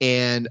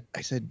 And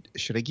I said,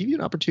 should I give you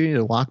an opportunity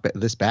to walk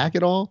this back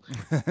at all?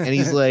 And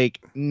he's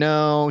like,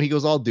 no. He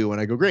goes, I'll do it.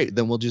 And I go, great.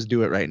 Then we'll just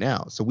do it right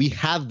now. So we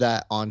have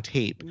that on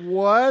tape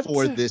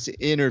for this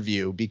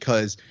interview,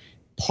 because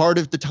part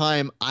of the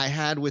time I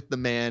had with the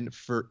man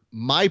for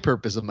my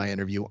purpose of my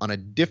interview on a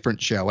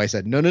different show, I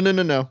said,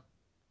 no.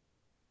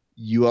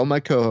 You are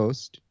my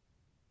co-host.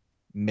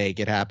 Make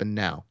it happen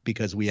now,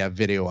 because we have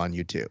video on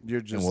YouTube,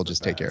 and we'll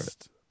just take care of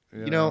it.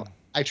 You know,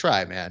 I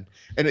try, man.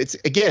 And it's,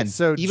 again,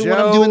 so even Joe, when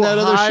I'm doing that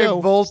other high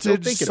show,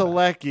 voltage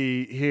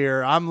Selecki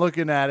here. I'm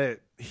looking at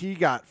it. He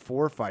got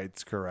 4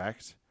 fights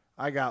correct.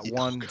 I got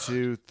 1,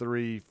 2,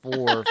 3,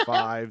 4,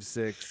 5,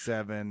 6,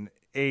 7,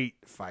 8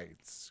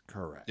 fights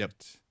correct. Yep.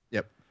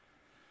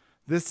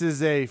 This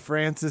is a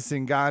Francis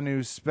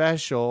Ngannou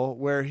special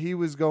where he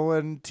was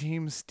going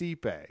Team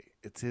Stipe.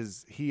 It's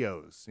his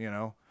Heos, you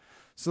know.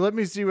 So let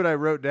me see what I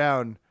wrote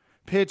down.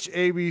 Pitch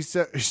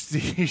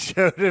ABC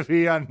showed to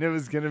me on it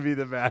was going to be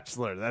The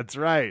Bachelor. That's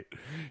right.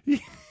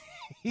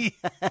 He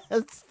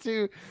has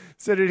to.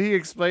 So did he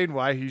explain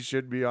why he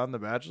should be on The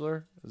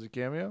Bachelor as a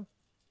cameo?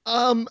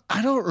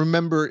 I don't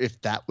remember if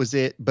that was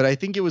it, but I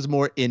think it was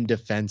more in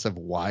defense of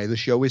why the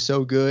show is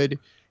so good.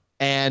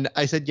 And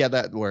I said, yeah,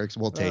 that works.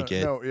 We'll take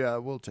it. No, yeah,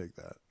 we'll take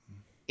that.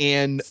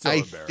 And Still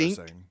I think,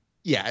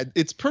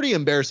 it's pretty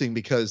embarrassing,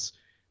 because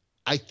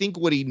I think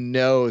what he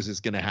knows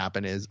is going to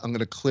happen is I'm going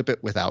to clip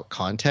it without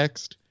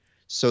context,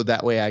 so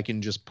that way I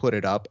can just put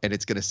it up and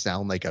it's going to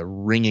sound like a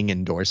ringing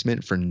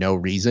endorsement for no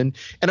reason.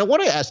 And I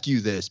want to ask you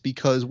this,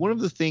 because one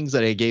of the things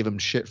that I gave him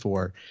shit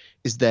for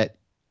is that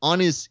on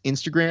his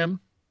Instagram,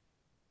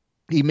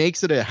 he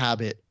makes it a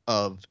habit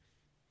of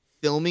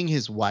filming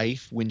his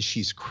wife when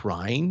she's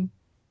crying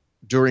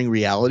during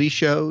reality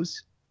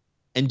shows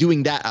and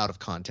doing that out of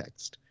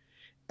context.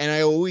 And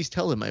I always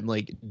tell him, I'm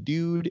like,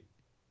 dude,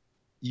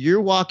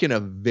 you're walking a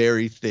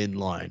very thin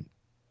line,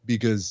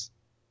 because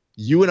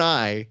you and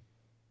I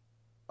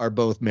are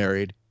both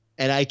married,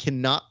 and I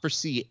cannot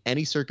foresee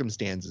any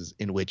circumstances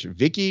in which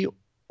Vicky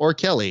or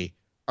Kelly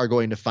are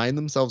going to find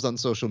themselves on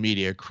social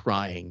media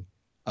crying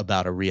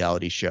about a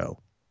reality show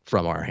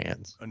from our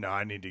hands. No,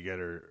 I need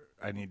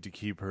to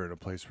keep her in a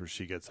place where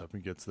she gets up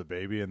and gets the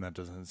baby, and that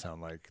doesn't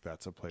sound like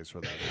that's a place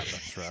where that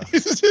happens, Ralph.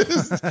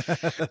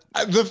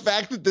 The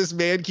fact that this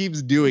man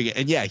keeps doing it,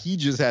 and yeah, he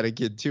just had a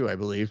kid too, I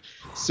believe.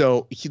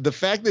 So the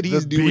fact that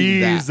he's doing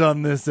bees that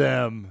on this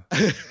M.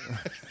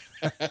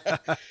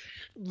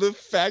 The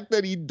fact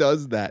that he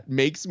does that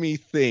makes me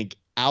think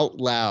out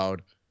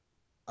loud,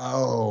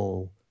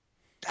 oh,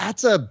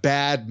 that's a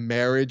bad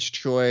marriage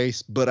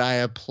choice, but I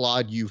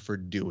applaud you for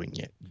doing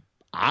it.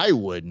 I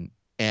wouldn't,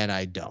 and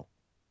I don't.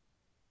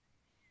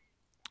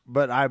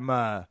 But I'm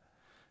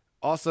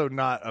also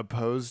not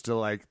opposed to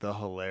like the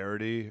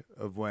hilarity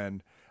of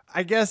when,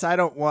 I guess I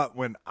don't want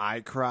when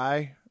I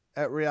cry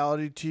at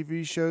reality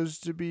TV shows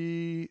to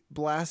be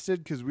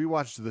blasted, because we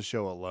watched the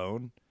show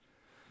alone.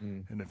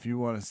 And if you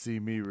want to see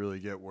me really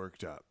get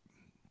worked up,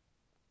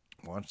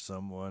 watch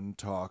someone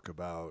talk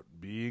about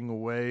being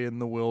away in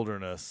the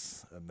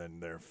wilderness and then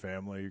their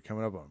family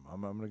coming up on them.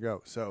 I'm going to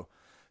go. So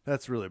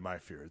that's really my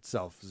fear. It's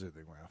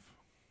self-soothing, Ralph.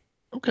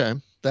 Okay,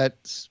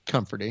 that's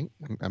comforting.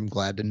 I'm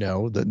glad to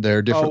know that there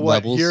are different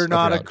levels. You're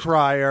not a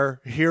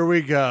crier. Here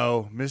we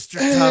go, Mr.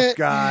 Tough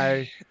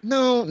Guy.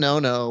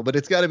 No. But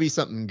it's got to be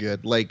something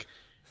good. Like,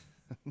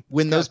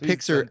 when those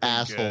Pixar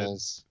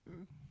assholes,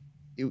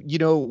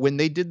 when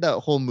they did that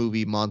whole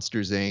movie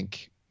Monsters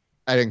Inc.,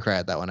 I didn't cry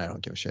at that one. I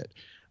don't give a shit.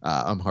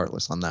 I'm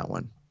heartless on that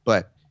one.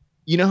 But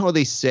you know how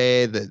they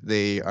say that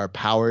they are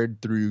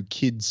powered through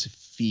kids'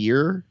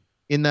 fear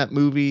in that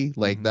movie?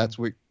 Like that's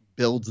what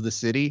builds the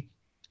city.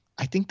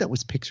 I think that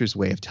was Pixar's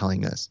way of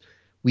telling us,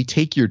 we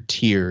take your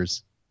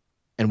tears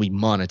and we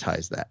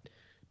monetize that.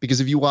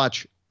 Because if you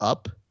watch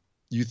Up,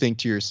 you think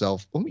to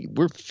yourself, oh,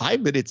 we're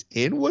 5 minutes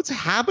in. What's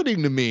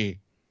happening to me?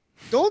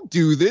 Don't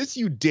do this,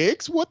 you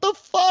dicks. What the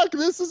fuck?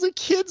 This is a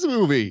kid's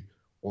movie.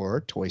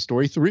 Or Toy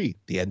Story 3,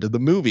 the end of the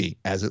movie,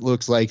 as it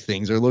looks like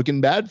things are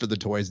looking bad for the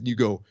toys. And you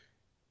go,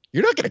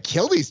 you're not going to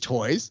kill these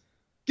toys.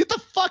 Get the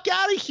fuck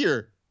out of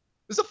here.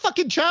 This is a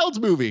fucking child's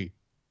movie.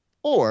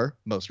 Or,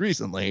 most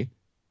recently,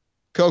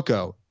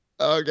 Coco.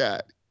 Oh,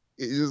 God.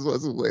 He just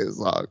wants to play the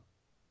song.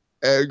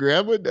 And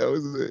Grandma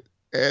knows it.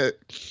 And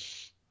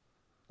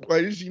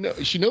why does she know?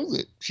 She knows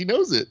it. She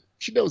knows it.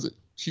 She knows it.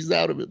 She's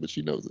out of it, but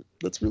she knows it.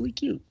 That's really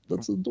cute.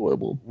 That's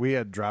adorable. We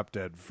had Drop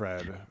Dead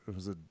Fred. It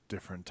was a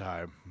different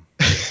time.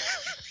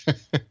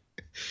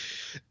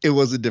 It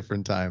was a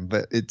different time,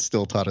 but it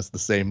still taught us the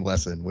same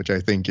lesson, which I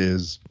think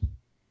is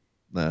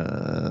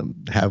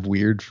have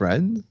weird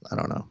friends. I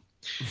don't know.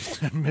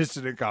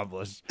 Mission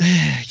accomplished.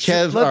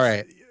 Kev, all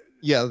right.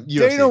 Yeah,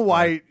 Dana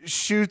White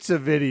shoots a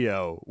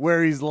video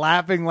where he's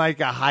laughing like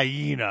a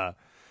hyena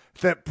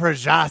that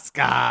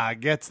Prochaska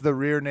gets the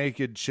rear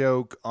naked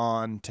choke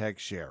on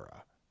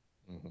Teixeira.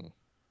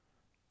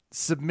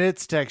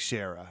 Submits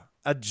Teixeira,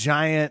 a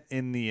giant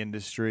in the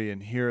industry,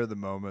 and here are the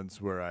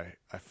moments where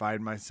I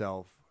find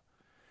myself,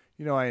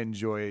 I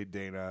enjoy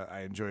Dana.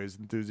 I enjoy his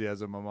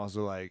enthusiasm. I'm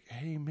also like,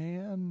 hey,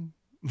 man.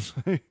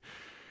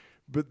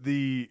 But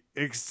the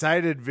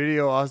excited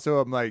video also,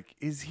 I'm like,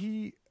 is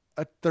he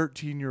a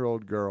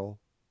 13-year-old girl?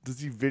 Does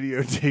he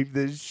videotape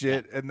this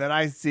shit? And then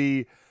I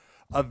see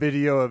a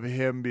video of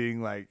him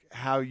being like,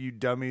 how you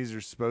dummies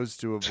are supposed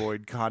to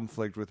avoid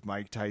conflict with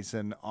Mike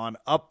Tyson on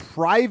a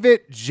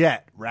private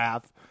jet,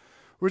 Raph,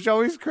 which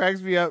always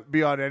cracks me up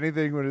beyond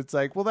anything when it's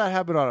like, well, that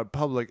happened on a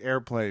public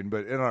airplane,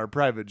 but in our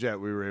private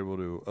jet, we were able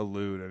to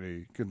elude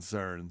any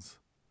concerns.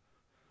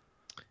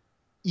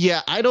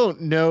 Yeah, I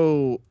don't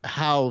know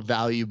how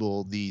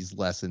valuable these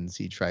lessons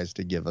he tries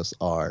to give us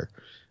are.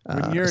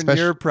 When you're in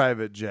your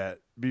private jet,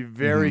 be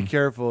very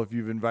careful if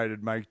you've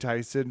invited Mike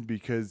Tyson,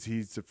 because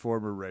he's a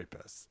former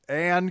rapist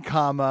and,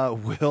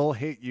 will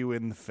hit you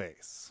in the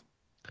face.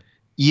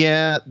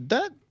 Yeah,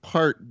 that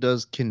part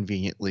does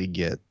conveniently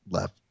get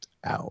left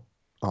out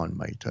on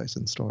Mike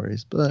Tyson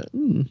stories, but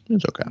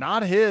it's okay.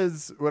 Not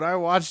his. When I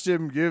watched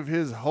him give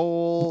his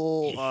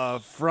whole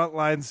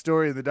frontline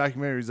story in the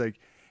documentary, he's like,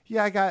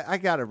 yeah, I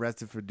got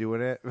arrested for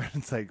doing it.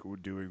 It's like,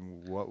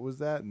 doing what was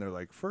that? And they're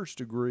like, 1st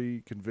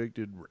degree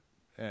convicted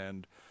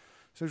and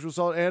sexual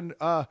assault and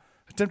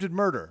attempted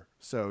murder.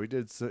 So he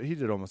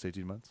did almost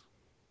 18 months.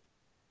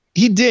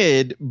 He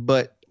did,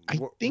 but I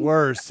think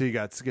worse, he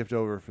got skipped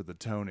over for the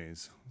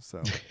Tonys.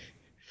 So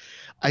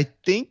I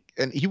think,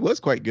 and he was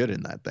quite good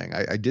in that thing.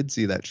 I did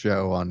see that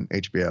show on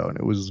HBO, and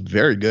it was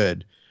very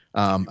good.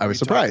 I was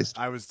surprised.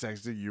 I was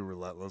texting you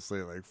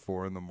relentlessly at like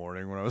 4 a.m.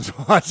 when I was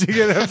watching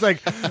it. I was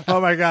like,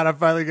 oh my God, I'm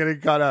finally getting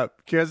caught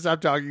up. Can't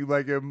stop talking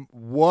like him.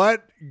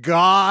 What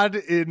God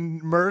in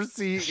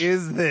mercy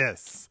is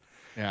this?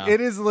 Yeah.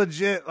 It is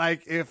legit.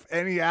 Like, if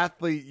any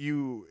athlete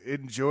you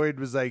enjoyed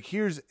was like,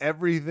 here's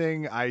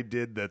everything I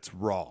did that's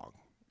wrong.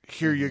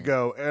 Here you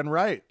go. And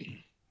right.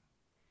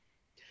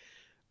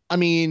 I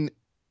mean,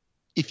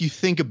 if you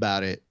think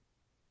about it,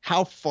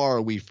 how far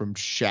are we from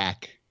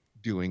Shaq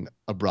doing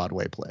a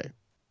Broadway play?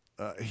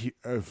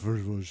 First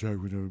of all, Shaq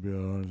would never be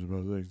honest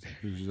about things.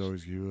 He was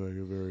always keep like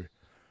a very,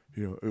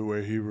 the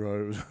way he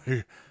brought it was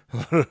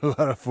like a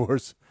lot of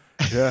force.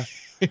 Yeah,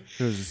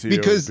 he was a CEO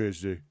because with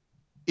a PhD.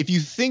 If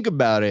you think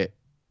about it,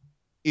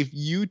 if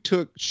you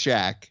took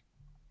Shaq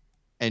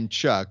and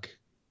Chuck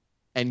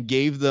and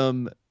gave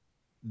them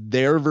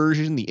their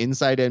version, the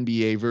Inside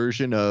NBA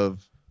version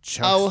of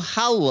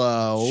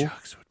hello.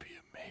 Chuck's would be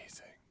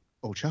amazing.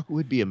 Oh, Chuck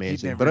would be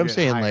amazing. He'd never but I'm get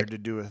saying hired like to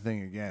do a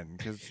thing again,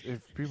 because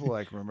if people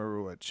like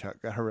remember what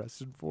Chuck got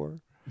arrested for.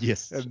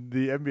 Yes. And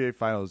the NBA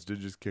Finals did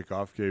just kick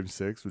off Game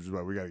 6, which is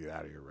why we got to get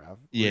out of here, Raph.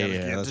 We Yeah, got to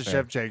get to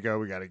fair. Shevchenko.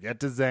 We got to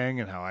get to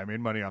Zhang and how I made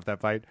money off that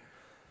fight.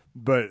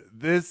 But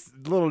this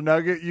little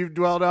nugget you've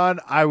dwelled on,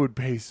 I would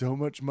pay so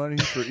much money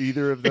for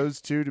either of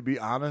those two to be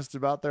honest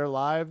about their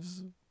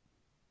lives.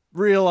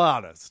 Real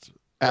honest.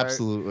 Right?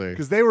 Absolutely.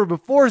 Because they were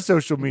before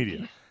social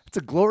media. It's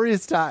a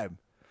glorious time.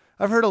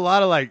 I've heard a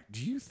lot of like,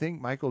 do you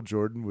think Michael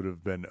Jordan would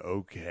have been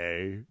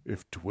okay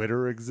if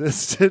Twitter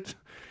existed?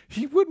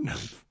 He wouldn't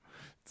have.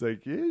 It's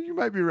like, yeah, you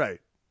might be right.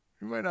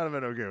 You might not have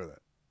been okay with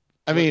it.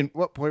 I mean,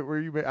 what point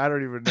were you? I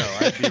don't even know.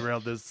 I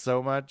derailed this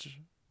so much.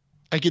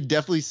 I could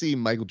definitely see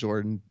Michael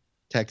Jordan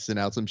texting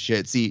out some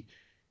shit. See,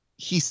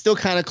 he's still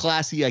kind of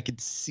classy. I could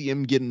see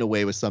him getting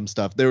away with some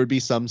stuff. There would be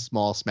some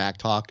small smack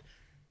talk.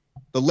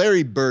 The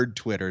Larry Bird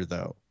Twitter,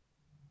 though,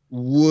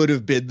 would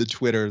have been the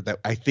Twitter that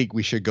I think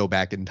we should go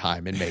back in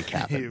time and make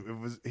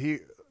happen.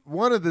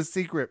 one of the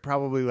secret,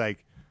 probably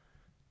like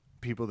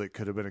people that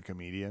could have been a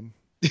comedian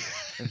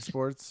in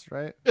sports,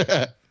 right?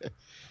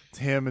 It's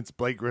him. It's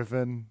Blake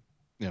Griffin.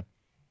 Yeah.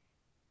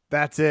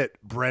 That's it.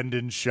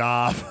 Brendan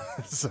Schaub.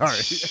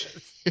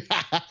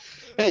 Sorry.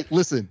 Hey,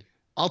 listen,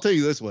 I'll tell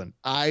you this one.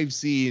 I've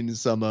seen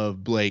some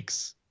of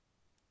Blake's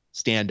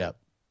stand up.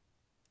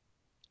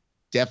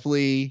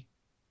 Definitely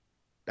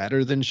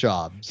better than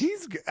Schaub's.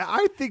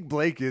 I think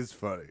Blake is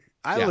funny.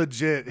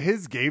 Legit,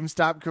 his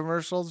GameStop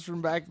commercials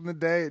from back in the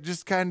day, it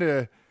just kind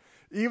of,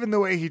 even the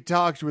way he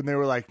talked when they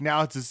were like,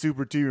 now it's a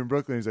super team in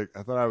Brooklyn. He's like,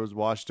 I thought I was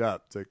washed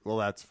up. It's like, well,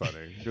 that's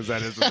funny because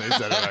that is what they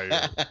said about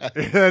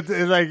you. It's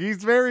like,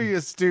 he's very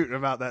astute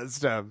about that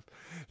stuff.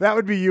 That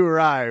would be you or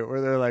I,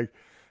 where they're like,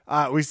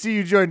 we see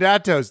you joined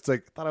Atos. It's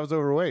like, I thought I was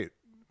overweight.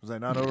 Was I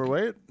not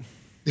overweight?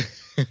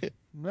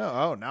 No.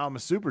 Oh, now I'm a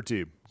super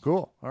team.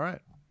 Cool. All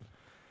right.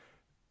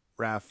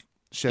 Raf,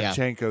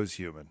 Shevchenko's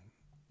human.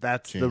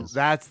 That's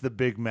the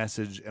big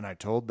message. And I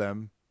told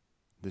them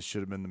this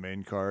should have been the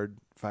main card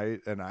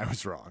fight, and I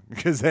was wrong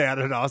because they had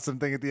an awesome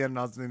thing at the end and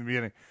awesome thing in the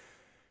beginning.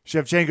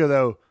 Shevchenko,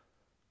 though,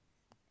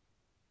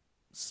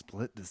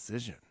 split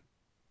decision.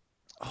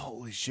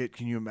 Holy shit.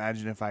 Can you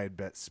imagine if I had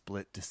bet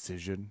split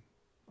decision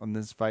on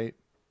this fight?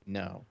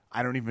 No.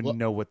 I don't even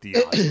know what the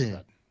odds are.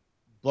 That.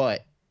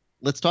 But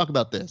let's talk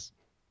about this.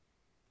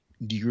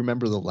 Do you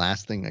remember the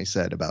last thing I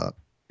said about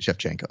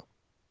Shevchenko?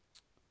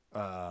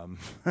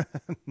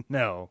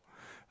 No.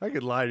 I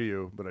could lie to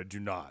you, but I do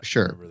not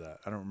remember that.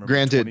 I don't remember.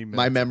 Granted,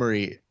 my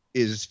memory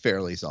is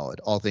fairly solid.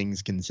 All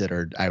things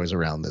considered, I was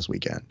around this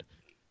weekend.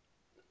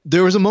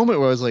 There was a moment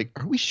where I was like,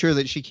 are we sure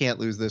that she can't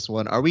lose this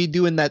one? Are we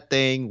doing that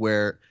thing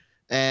where,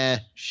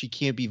 she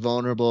can't be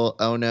vulnerable?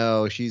 Oh,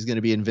 no, she's going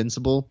to be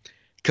invincible.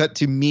 Cut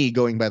to me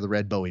going by the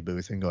Red Bowie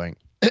booth and going,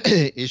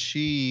 is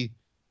she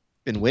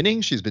been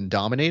winning? She's been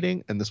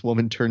dominating? And this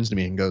woman turns to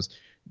me and goes,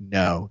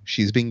 no,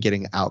 she's been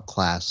getting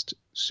outclassed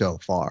so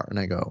far. And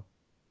I go,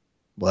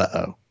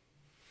 uh-oh.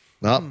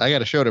 Well, I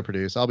got a show to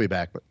produce. I'll be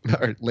back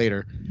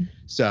later.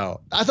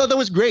 So I thought that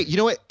was great. You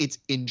know what? It's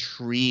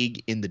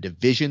intrigue in the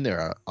division. There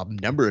are a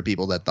number of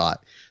people that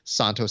thought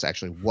Santos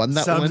actually won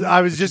that one.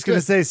 I was just going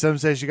to say, some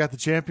say she got the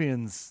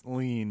champions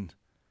lean.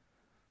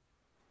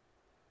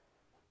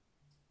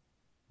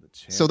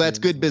 So that's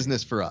good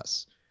business for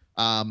us.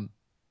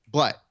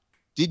 But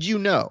did you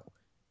know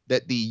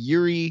that the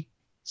Yuri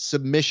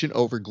submission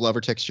over Glover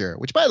Teixeira,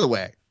 which, by the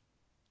way,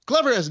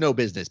 Glover has no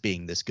business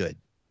being this good,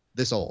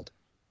 this old,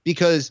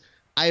 because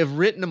I have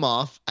written him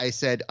off. I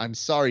said, I'm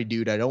sorry,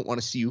 dude. I don't want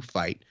to see you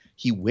fight.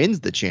 He wins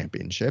the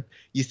championship.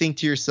 You think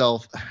to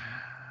yourself,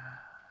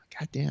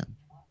 God damn.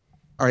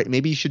 All right,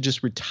 maybe you should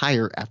just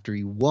retire after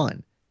he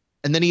won.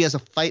 And then he has a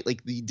fight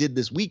like he did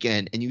this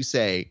weekend, and you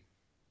say,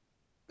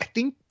 I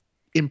think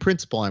in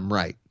principle I'm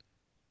right.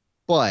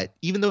 But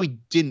even though he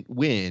didn't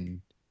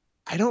win,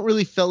 I don't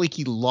really felt like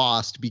he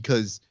lost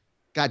because,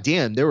 God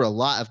damn, there were a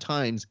lot of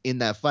times in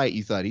that fight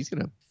you thought he's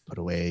going to put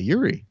away a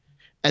Yuri.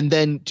 And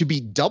then to be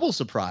double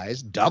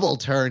surprised, double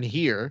turn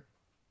here,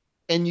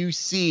 and you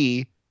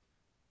see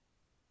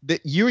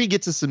that Yuri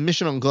gets a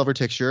submission on Glover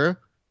Teixeira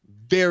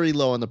very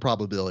low on the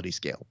probability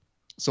scale.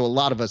 So a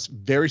lot of us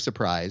very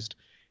surprised.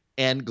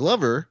 And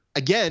Glover,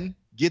 again,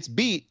 gets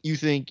beat. You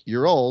think,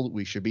 you're old.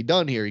 We should be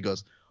done here. He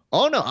goes,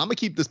 oh, no, I'm going to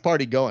keep this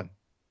party going.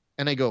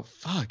 And I go,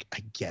 fuck, I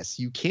guess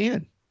you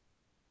can.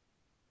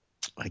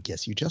 I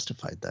guess you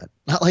justified that.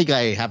 Not like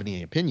I have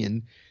any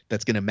opinion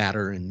that's going to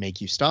matter and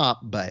make you stop,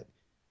 but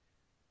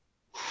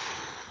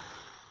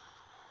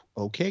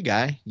okay,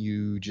 guy,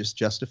 you just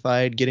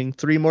justified getting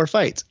 3 more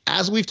fights.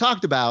 As we've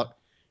talked about,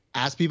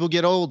 as people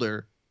get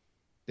older,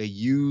 they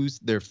use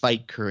their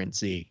fight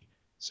currency.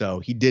 So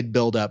he did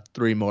build up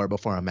 3 more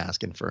before I'm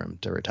asking for him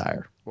to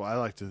retire. Well, I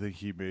like to think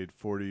he made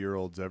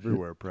 40-year-olds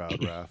everywhere proud,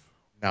 Raph.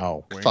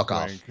 No, wink, fuck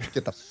wink. off.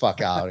 Get the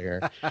fuck out of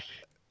here.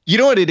 You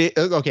know what it is?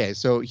 Okay,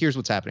 so here's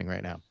what's happening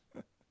right now.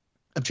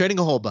 I'm trading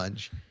a whole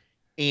bunch,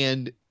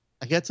 and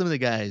I got some of the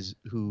guys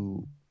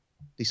who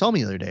they saw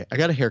me the other day. I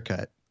got a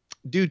haircut.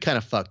 Dude kind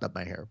of fucked up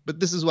my hair, but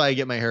this is why I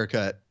get my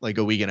haircut like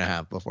a week and a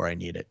half before I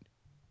need it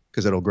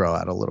because it'll grow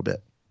out a little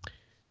bit.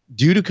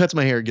 Dude who cuts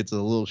my hair gets a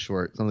little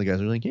short. Some of the guys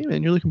are like, hey,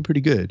 man, you're looking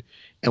pretty good.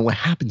 And what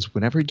happens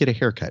whenever I get a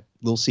haircut,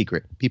 little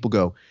secret, people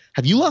go,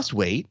 have you lost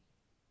weight?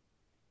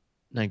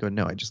 And I go,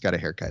 no, I just got a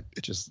haircut.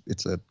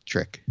 It's a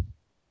trick.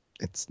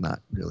 It's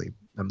not really,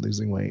 I'm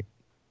losing weight.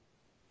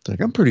 It's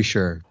like, I'm pretty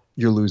sure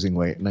you're losing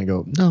weight. And I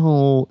go,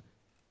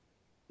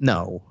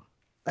 no,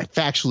 I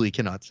factually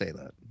cannot say that.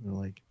 And they're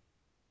like,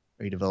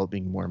 are you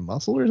developing more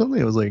muscle or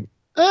something? I was like,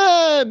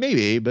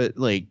 maybe, but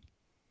like,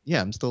 yeah,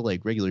 I'm still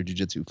like regular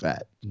jiu-jitsu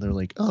fat. And they're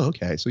like, oh,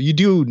 okay. So you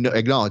do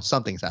acknowledge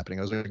something's happening.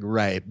 I was like,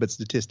 right. But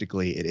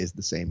statistically, it is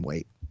the same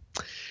weight.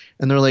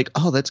 And they're like,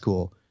 oh, that's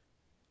cool.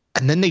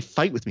 And then they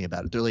fight with me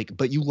about it. They're like,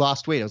 but you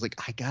lost weight. I was like,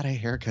 I got a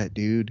haircut,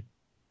 dude.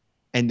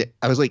 And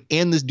I was like,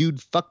 and this dude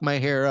fucked my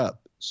hair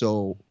up.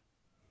 So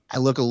I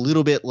look a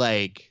little bit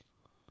like,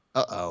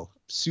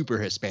 super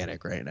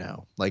Hispanic right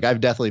now. Like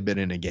I've definitely been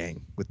in a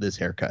gang with this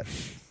haircut.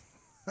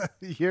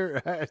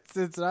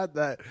 It's not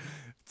that.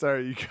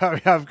 Sorry, you caught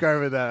me off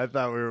guard with that. I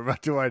thought we were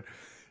about to wind.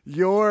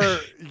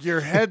 Your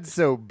head's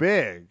so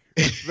big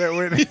that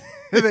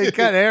when they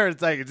cut hair,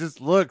 it's like it just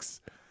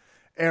looks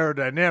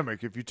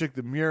aerodynamic. If you took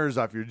the mirrors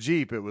off your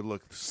Jeep, it would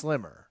look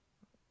slimmer.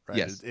 Right?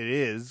 Yes. It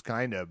is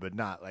kind of, but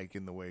not like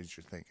in the ways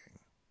you're thinking.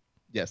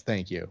 Yes,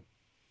 thank you.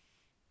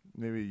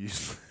 Maybe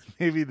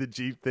the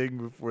Jeep thing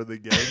before the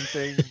gang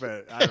thing,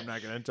 but I'm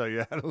not going to tell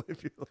you how to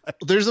live your life.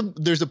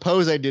 There's a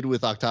pose I did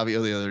with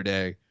Octavio the other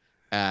day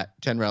at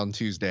 10 Round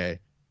Tuesday,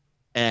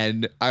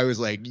 and I was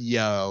like,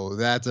 yo,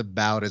 that's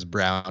about as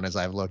brown as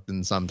I've looked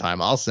in some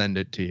time. I'll send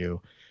it to you.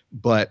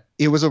 But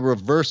it was a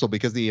reversal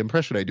because the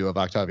impression I do of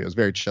Octavio is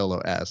very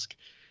Cholo-esque.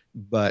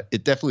 But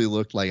it definitely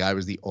looked like I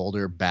was the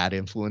older bad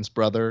influence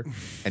brother,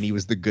 and he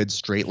was the good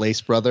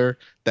straight-laced brother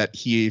that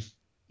he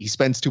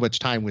spends too much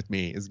time with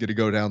me is going to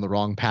go down the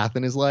wrong path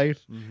in his life.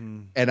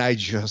 Mm-hmm. And I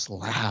just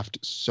laughed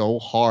so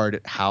hard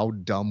at how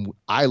dumb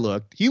I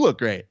looked. He looked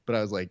great, but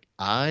I was like,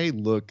 I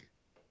look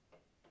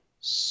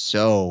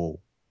so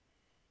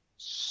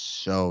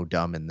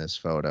dumb in this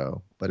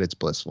photo, but it's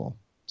blissful.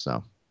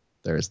 So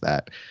there's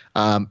that.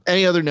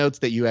 Any other notes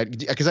that you had?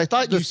 Because I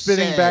thought the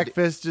spinning back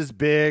fist is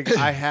big.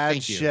 I had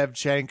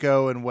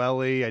Shevchenko and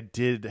Welly. I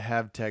did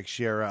have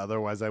Teixeira.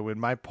 Otherwise, I win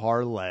my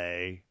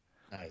parlay.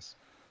 Nice.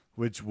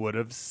 Which would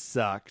have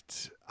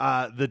sucked.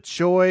 The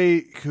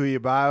Choi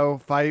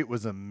Kuyabao fight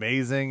was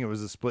amazing. It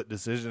was a split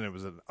decision. It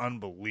was an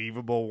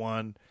unbelievable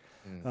one.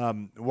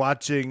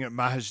 Watching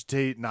Mahesh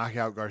Tate knock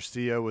out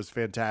Garcia was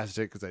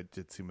fantastic because I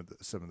did see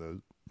some of those.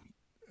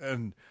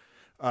 And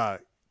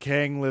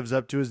Kang lives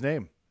up to his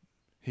name.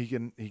 He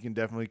can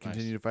definitely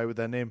continue to fight with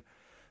that name.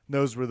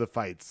 Those were the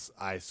fights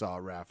I saw,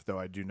 Raph, though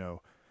I do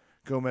know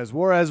Gomez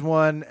Juarez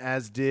won,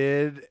 as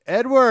did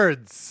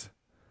Edwards.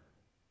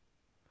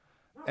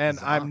 And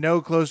I'm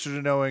no closer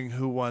to knowing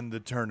who won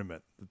the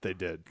tournament that they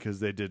did because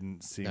they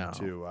didn't seem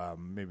to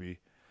maybe.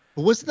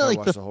 But wasn't that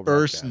like the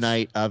first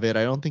night of it?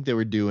 I don't think they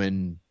were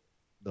doing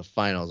the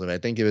finals of it. I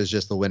think it was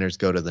just the winners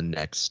go to the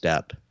next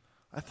step.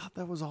 I thought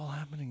that was all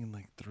happening in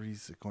like 3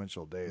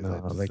 sequential days.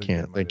 No, they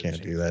can't. They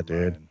can't do that,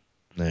 dude.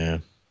 Yeah.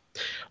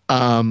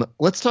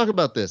 Let's talk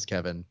about this,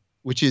 Kevin.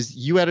 Which is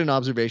you had an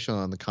observation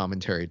on the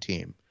commentary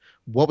team.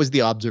 What was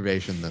the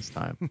observation this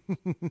time?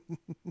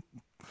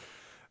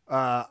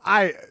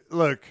 I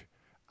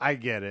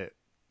get it.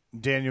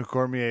 Daniel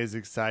Cormier is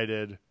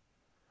excited.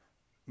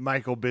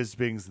 Michael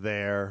Bisping's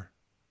there.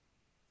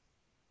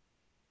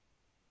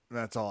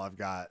 That's all I've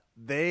got.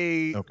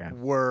 They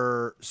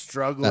were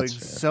struggling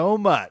so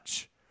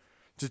much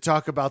to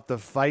talk about the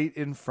fight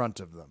in front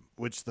of them,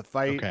 which the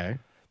fight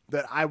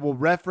that I will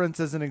reference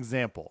as an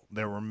example.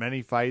 There were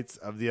many fights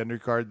of the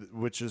undercard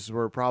which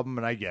were a problem,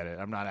 and I get it.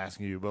 I'm not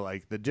asking you, but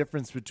like the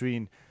difference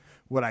between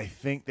what I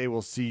think they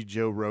will see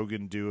Joe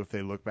Rogan do if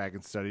they look back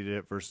and studied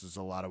it versus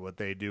a lot of what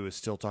they do is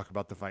still talk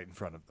about the fight in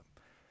front of them.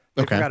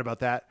 They forgot about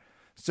that.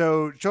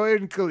 So Choi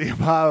and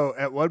Kaliamau,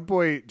 at one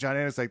point, John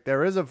Anik's like,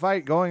 there is a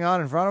fight going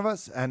on in front of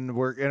us, and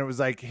it was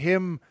like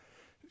him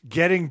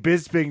getting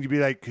Bisping to be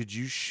like, could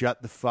you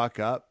shut the fuck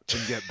up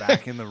and get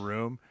back in the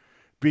room?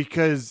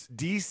 Because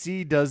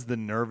DC does the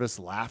nervous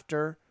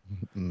laughter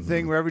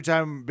thing where every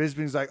time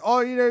Bisping's like, oh,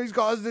 he's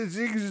got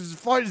this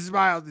funny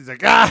smile. He's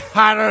like, I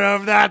don't know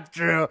if that's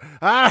true.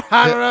 I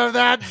don't know if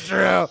that's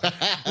true.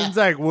 And it's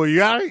like, well,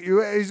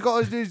 he's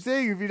got this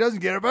thing. If he doesn't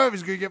get him up,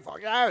 he's going to get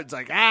fucked out. It's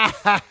like,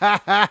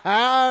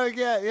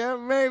 yeah,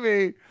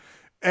 maybe.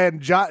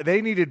 And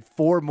they needed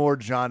 4 more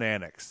John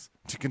Aniks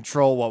to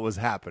control what was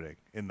happening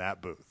in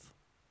that booth.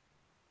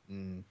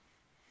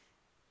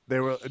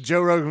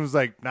 Joe Rogan was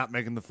like, not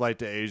making the flight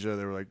to Asia.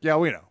 They were like, yeah,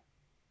 we know.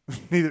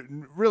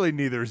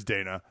 Neither is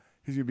Dana.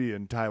 He's gonna be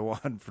in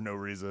Taiwan for no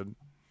reason.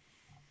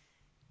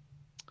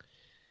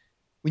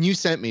 When you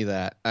sent me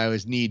that, I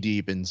was knee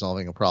deep in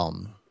solving a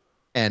problem,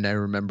 and I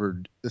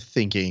remembered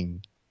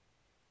thinking,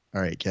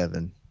 "All right,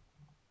 Kevin,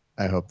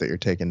 I hope that you're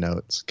taking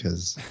notes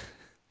because,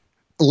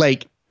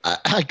 like,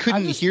 I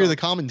couldn't hear the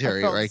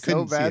commentary, or I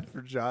couldn't so bad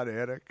for John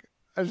Anik.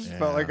 I just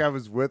felt like I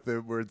was with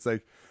him, where it's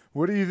like,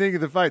 what do you think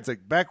of the fight? It's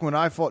like back when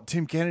I fought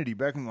Tim Kennedy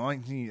back in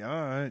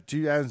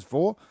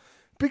 2004.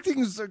 Big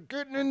things are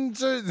getting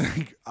into.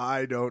 Like,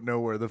 I don't know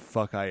where the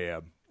fuck I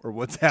am or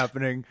what's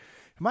happening.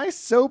 Am I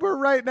sober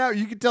right now?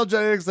 You can tell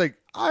John Anik's like,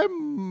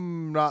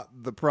 I'm not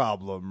the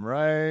problem,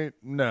 right?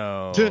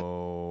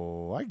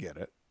 No, I get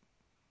it.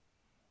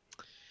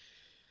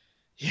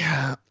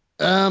 Yeah.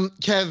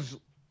 Kev,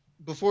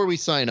 before we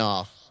sign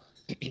off,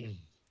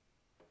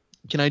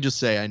 can I just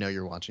say I know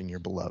you're watching your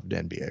beloved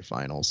NBA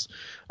Finals.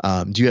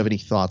 Do you have any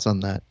thoughts on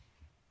that?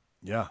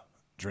 Yeah.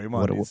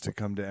 Draymond needs to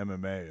come to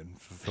MMA and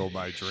fulfill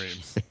my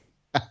dreams.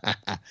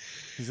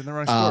 He's in the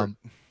wrong sport.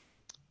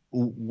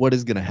 What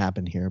is going to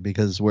happen here?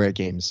 Because we're at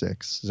Game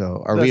 6.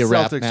 So are we a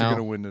wrap now? The Celtics are going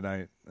to win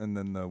tonight, and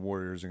then the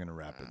Warriors are going to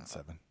wrap it in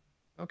 7.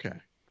 Okay.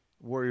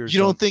 Warriors. You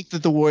don't think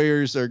that the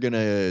Warriors are going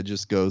to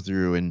just go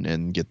through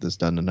and get this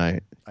done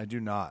tonight? I do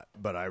not,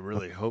 but I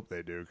really hope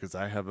they do because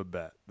I have a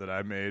bet that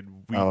I made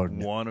week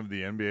 1 of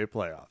the NBA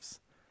playoffs.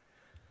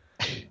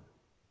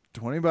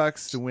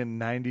 $20 to win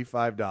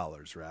 $95,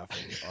 Raph,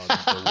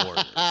 on the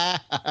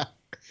Warriors.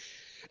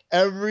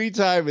 Every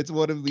time it's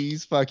one of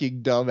these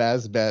fucking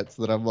dumbass bets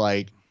that I'm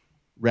like,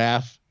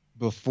 Raph,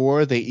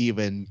 before they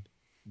even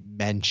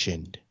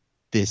mentioned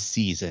this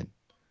season,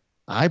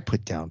 I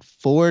put down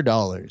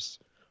 $4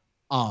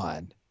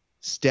 on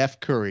Steph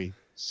Curry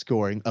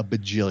scoring a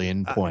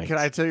bajillion points. Can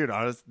I tell you an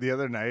honest? The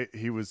other night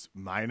he was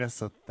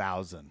minus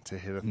 1,000 to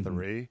hit a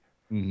three,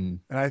 and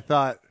I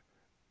thought,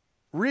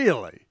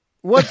 really?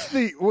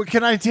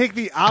 Can I take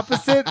the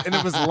opposite? And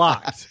it was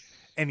locked.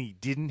 And he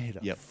didn't hit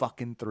a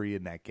fucking three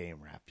in that game,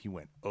 Rap. He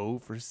went 0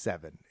 for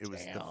 7. It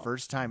was the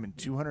first time in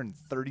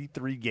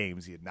 233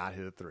 games he had not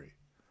hit a three.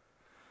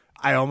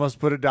 I almost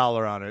put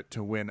 $1 on it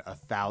to win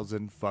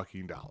 $1,000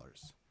 fucking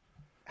dollars.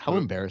 How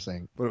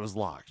embarrassing. But it was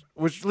locked,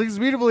 which leads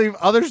me to believe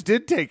others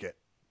did take it.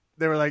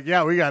 They were like,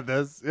 yeah, we got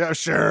this. Yeah,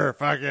 sure.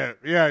 Fuck it.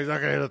 Yeah, he's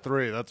not going to hit a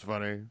three. That's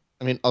funny.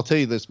 I mean, I'll tell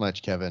you this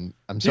much, Kevin.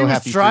 I'm so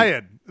happy. He was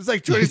trying. It's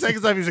like 20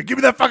 seconds left. He's like, give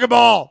me that fucking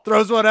ball.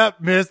 Throws one up.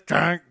 Missed.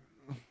 Tank.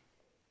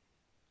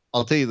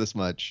 I'll tell you this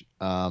much.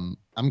 I'm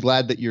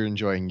glad that you're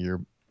enjoying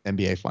your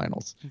NBA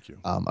finals. Thank you.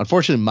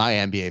 Unfortunately, my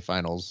NBA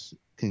finals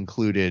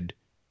concluded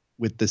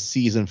with the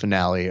season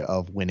finale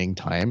of Winning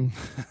Time.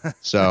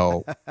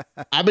 So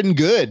I've been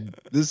good.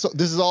 This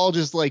is all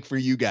just like for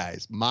you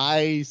guys.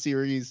 My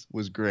series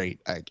was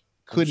great. I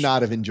could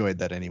not have enjoyed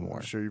that anymore.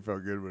 I'm sure you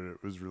felt good when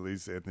it was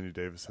released. Anthony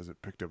Davis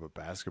hasn't picked up a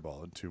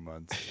basketball in 2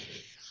 months.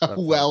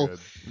 Well,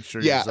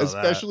 sure yeah,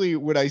 especially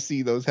when I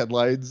see those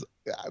headlines.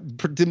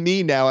 To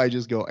me now, I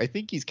just go, I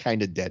think he's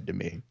kind of dead to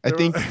me. I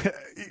think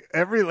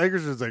every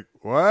Lakers is like,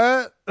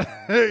 what?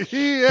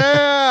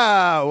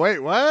 Yeah. Wait,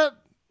 what?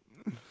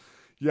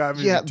 Yeah, I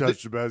haven't even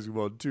touched a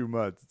basketball in 2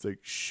 months. It's like,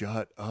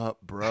 shut up,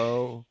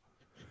 bro.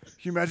 Can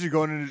you imagine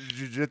going into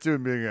jiu-jitsu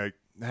and being like,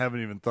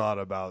 haven't even thought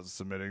about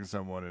submitting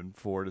someone in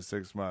 4 to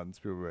 6 months?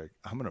 People are like,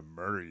 I'm going to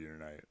murder you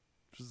tonight.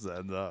 Just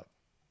ends up.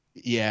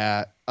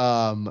 Yeah.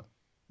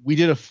 We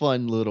did a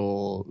fun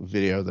little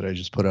video that I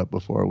just put up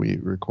before we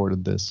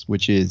recorded this,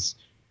 which is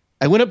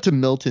I went up to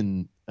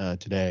Milton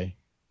today,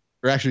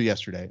 or actually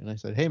yesterday, and I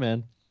said, hey,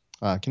 man,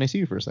 can I see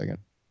you for a second?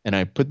 And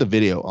I put the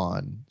video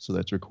on, so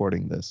that's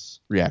recording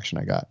this reaction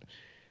I got.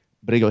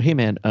 But I go, hey,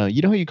 man,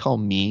 you know how you call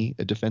me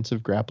a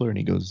defensive grappler? And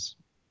he goes,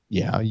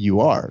 yeah,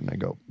 you are. And I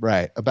go,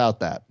 right, about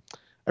that.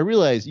 I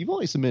realize you've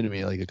only submitted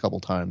me like a couple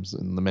times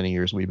in the many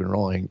years we've been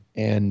rolling.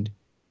 And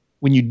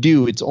when you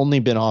do, it's only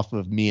been off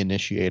of me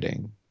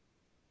initiating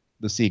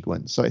the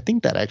sequence. So I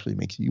think that actually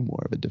makes you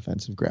more of a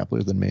defensive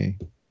grappler than me,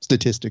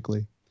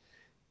 statistically.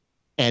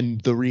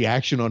 And the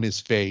reaction on his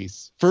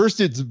face,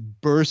 first it's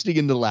bursting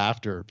into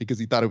laughter because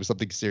he thought it was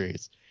something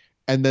serious.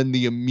 And then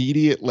the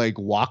immediate like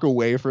walk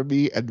away from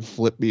me and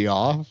flip me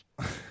off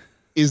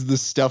is the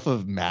stuff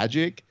of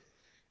magic.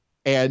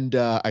 And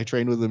I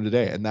trained with him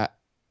today, and that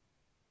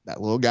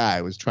little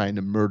guy was trying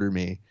to murder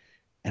me.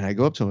 And I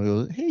go up to him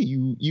and go, hey,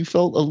 you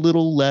felt a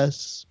little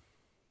less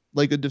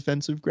like a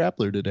defensive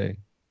grappler today.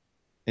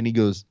 And he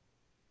goes,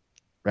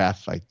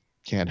 Raph, I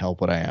can't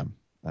help what I am.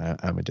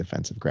 I'm a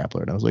defensive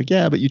grappler. And I was like,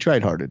 yeah, but you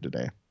tried harder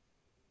today.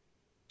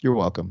 You're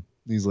welcome.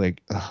 And he's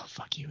like, oh,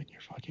 fuck you and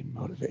your fucking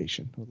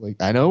motivation. I was like,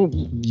 I know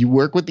you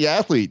work with the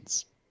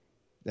athletes.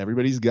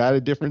 Everybody's got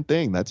a different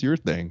thing. That's your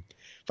thing.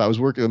 If I was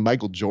working with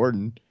Michael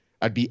Jordan,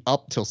 I'd be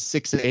up till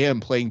 6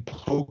 a.m. playing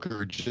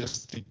poker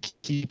just to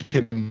keep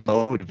him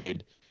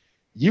motivated.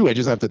 I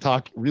just have to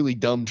talk really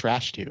dumb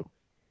trash to.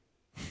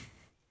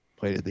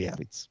 Play to the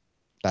athletes.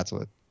 That's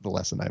what the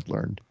lesson I've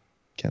learned,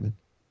 Kevin.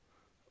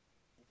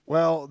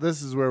 Well,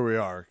 this is where we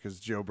are because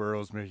Joe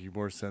Burrow's making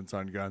more sense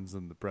on guns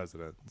than the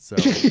president. So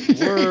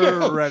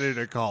we're ready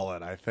to call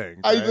it, I think.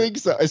 Right? I think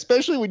so.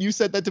 Especially when you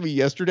said that to me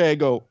yesterday, I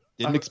go,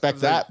 didn't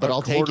expect that, but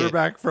I'll take it.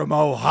 Quarterback from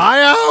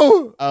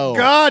Ohio? Oh.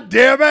 God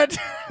damn it.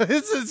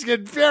 This is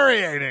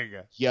infuriating.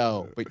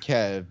 Yo, but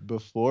Kev,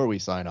 before we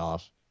sign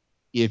off,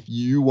 if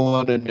you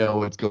want to know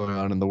what's going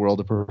on in the world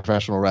of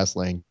professional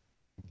wrestling,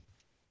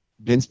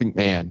 Vince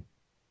McMahon,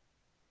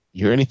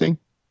 you hear anything?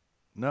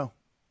 No.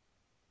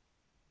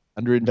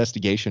 Under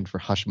investigation for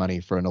hush money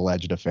for an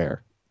alleged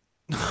affair.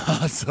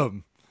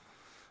 Awesome.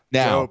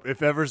 Now, dope.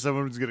 If ever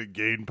someone's going to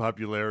gain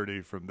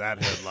popularity from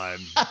that headline,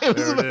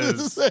 there it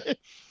is.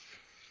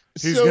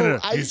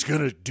 He's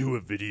gonna do a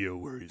video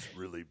where he's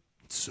really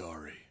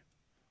sorry,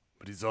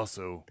 but he's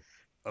also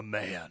a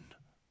man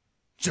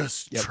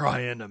just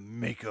trying to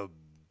make a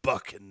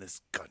buck in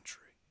this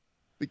country.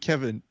 But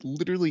Kevin,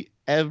 literally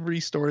every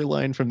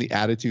storyline from the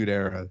Attitude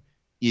Era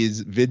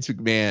is Vince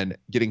McMahon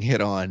getting hit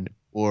on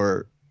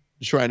or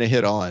trying to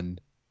hit on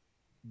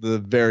the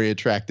very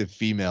attractive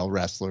female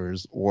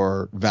wrestlers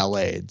or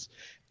valets.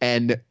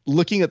 And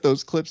looking at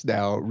those clips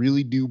now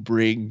really do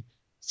bring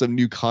some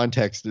new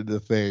context into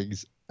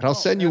things. And I'll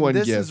send you one.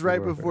 This is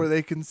right before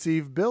they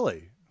conceive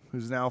Billy,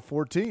 who's now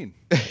 14.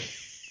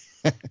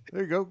 There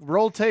you go.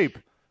 Roll tape.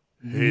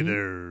 Hey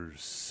there,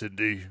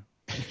 Cindy.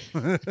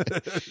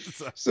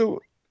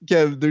 So,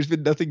 Kev, there's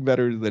been nothing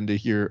better than to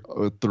hear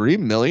 $3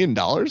 million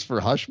for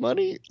hush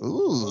money.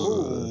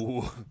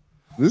 Ooh.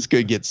 This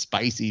could get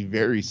spicy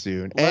very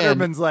soon.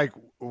 Letterman's like,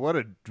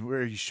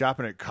 Were you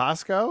shopping at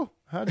Costco?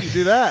 How'd you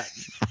do that?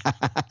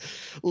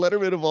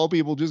 Letterman of all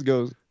people just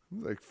goes,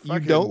 Like, you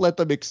don't let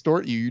them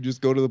extort you. You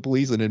just go to the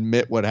police and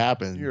admit what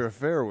happened. Your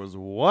affair was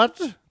what?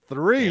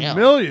 $3 Damn.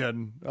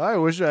 million? I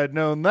wish I'd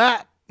known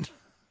that.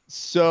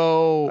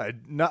 So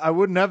I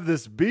wouldn't have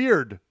this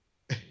beard.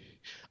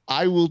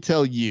 I will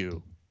tell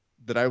you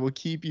that I will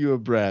keep you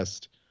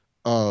abreast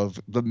of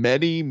the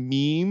many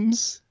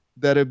memes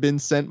that have been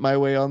sent my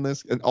way on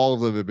this, and all of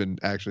them have been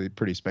actually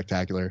pretty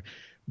spectacular.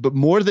 But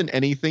more than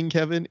anything,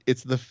 Kevin,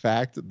 it's the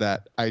fact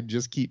that I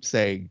just keep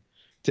saying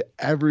to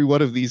every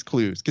one of these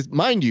clues, because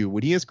mind you,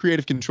 when he has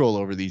creative control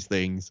over these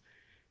things,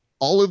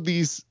 all of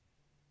these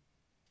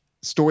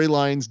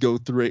storylines go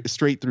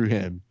straight through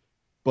him.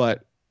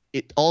 But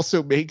it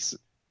also makes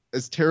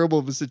as terrible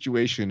of a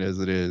situation as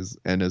it is,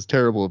 and as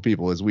terrible of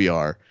people as we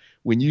are,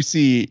 when you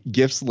see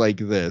gifts like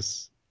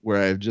this,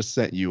 where I've just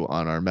sent you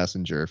on our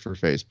messenger for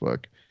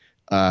Facebook,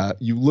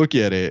 you look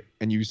at it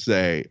and you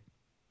say,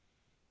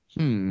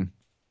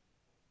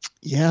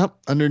 yeah,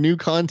 under new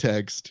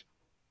context,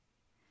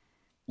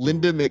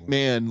 Linda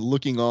McMahon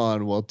looking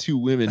on while two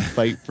women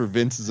fight for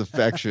Vince's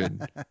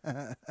affection.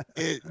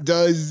 It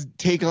does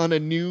take on a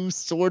new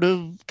sort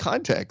of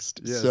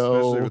context. Yeah,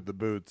 especially with the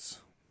boots.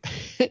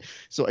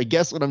 So I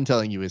guess what I'm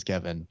telling you is,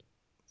 Kevin,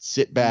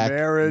 sit back.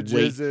 Marriage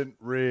isn't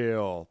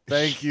real.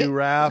 Thank you,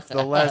 Raph.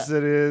 The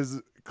lesson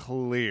is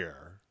clear.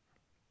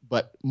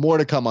 But more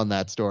to come on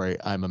that story,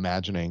 I'm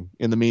imagining.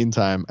 In the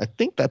meantime, I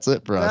think that's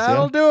it for us.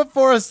 That'll do it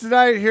for us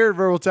tonight here at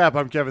Verbal Tap.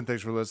 I'm Kevin.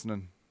 Thanks for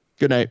listening.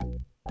 Good night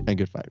and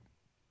good fight.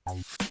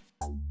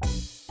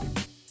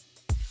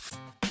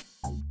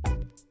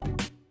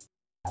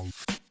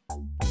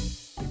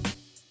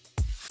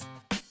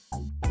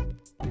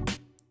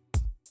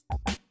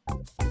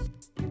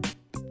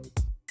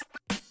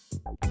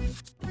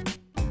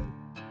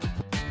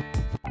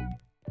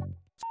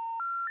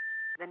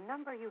 The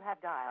number you have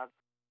dialed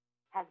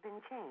has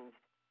been changed.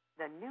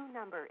 The new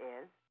number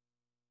is...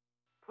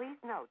 Please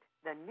note,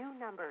 the new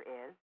number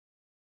is...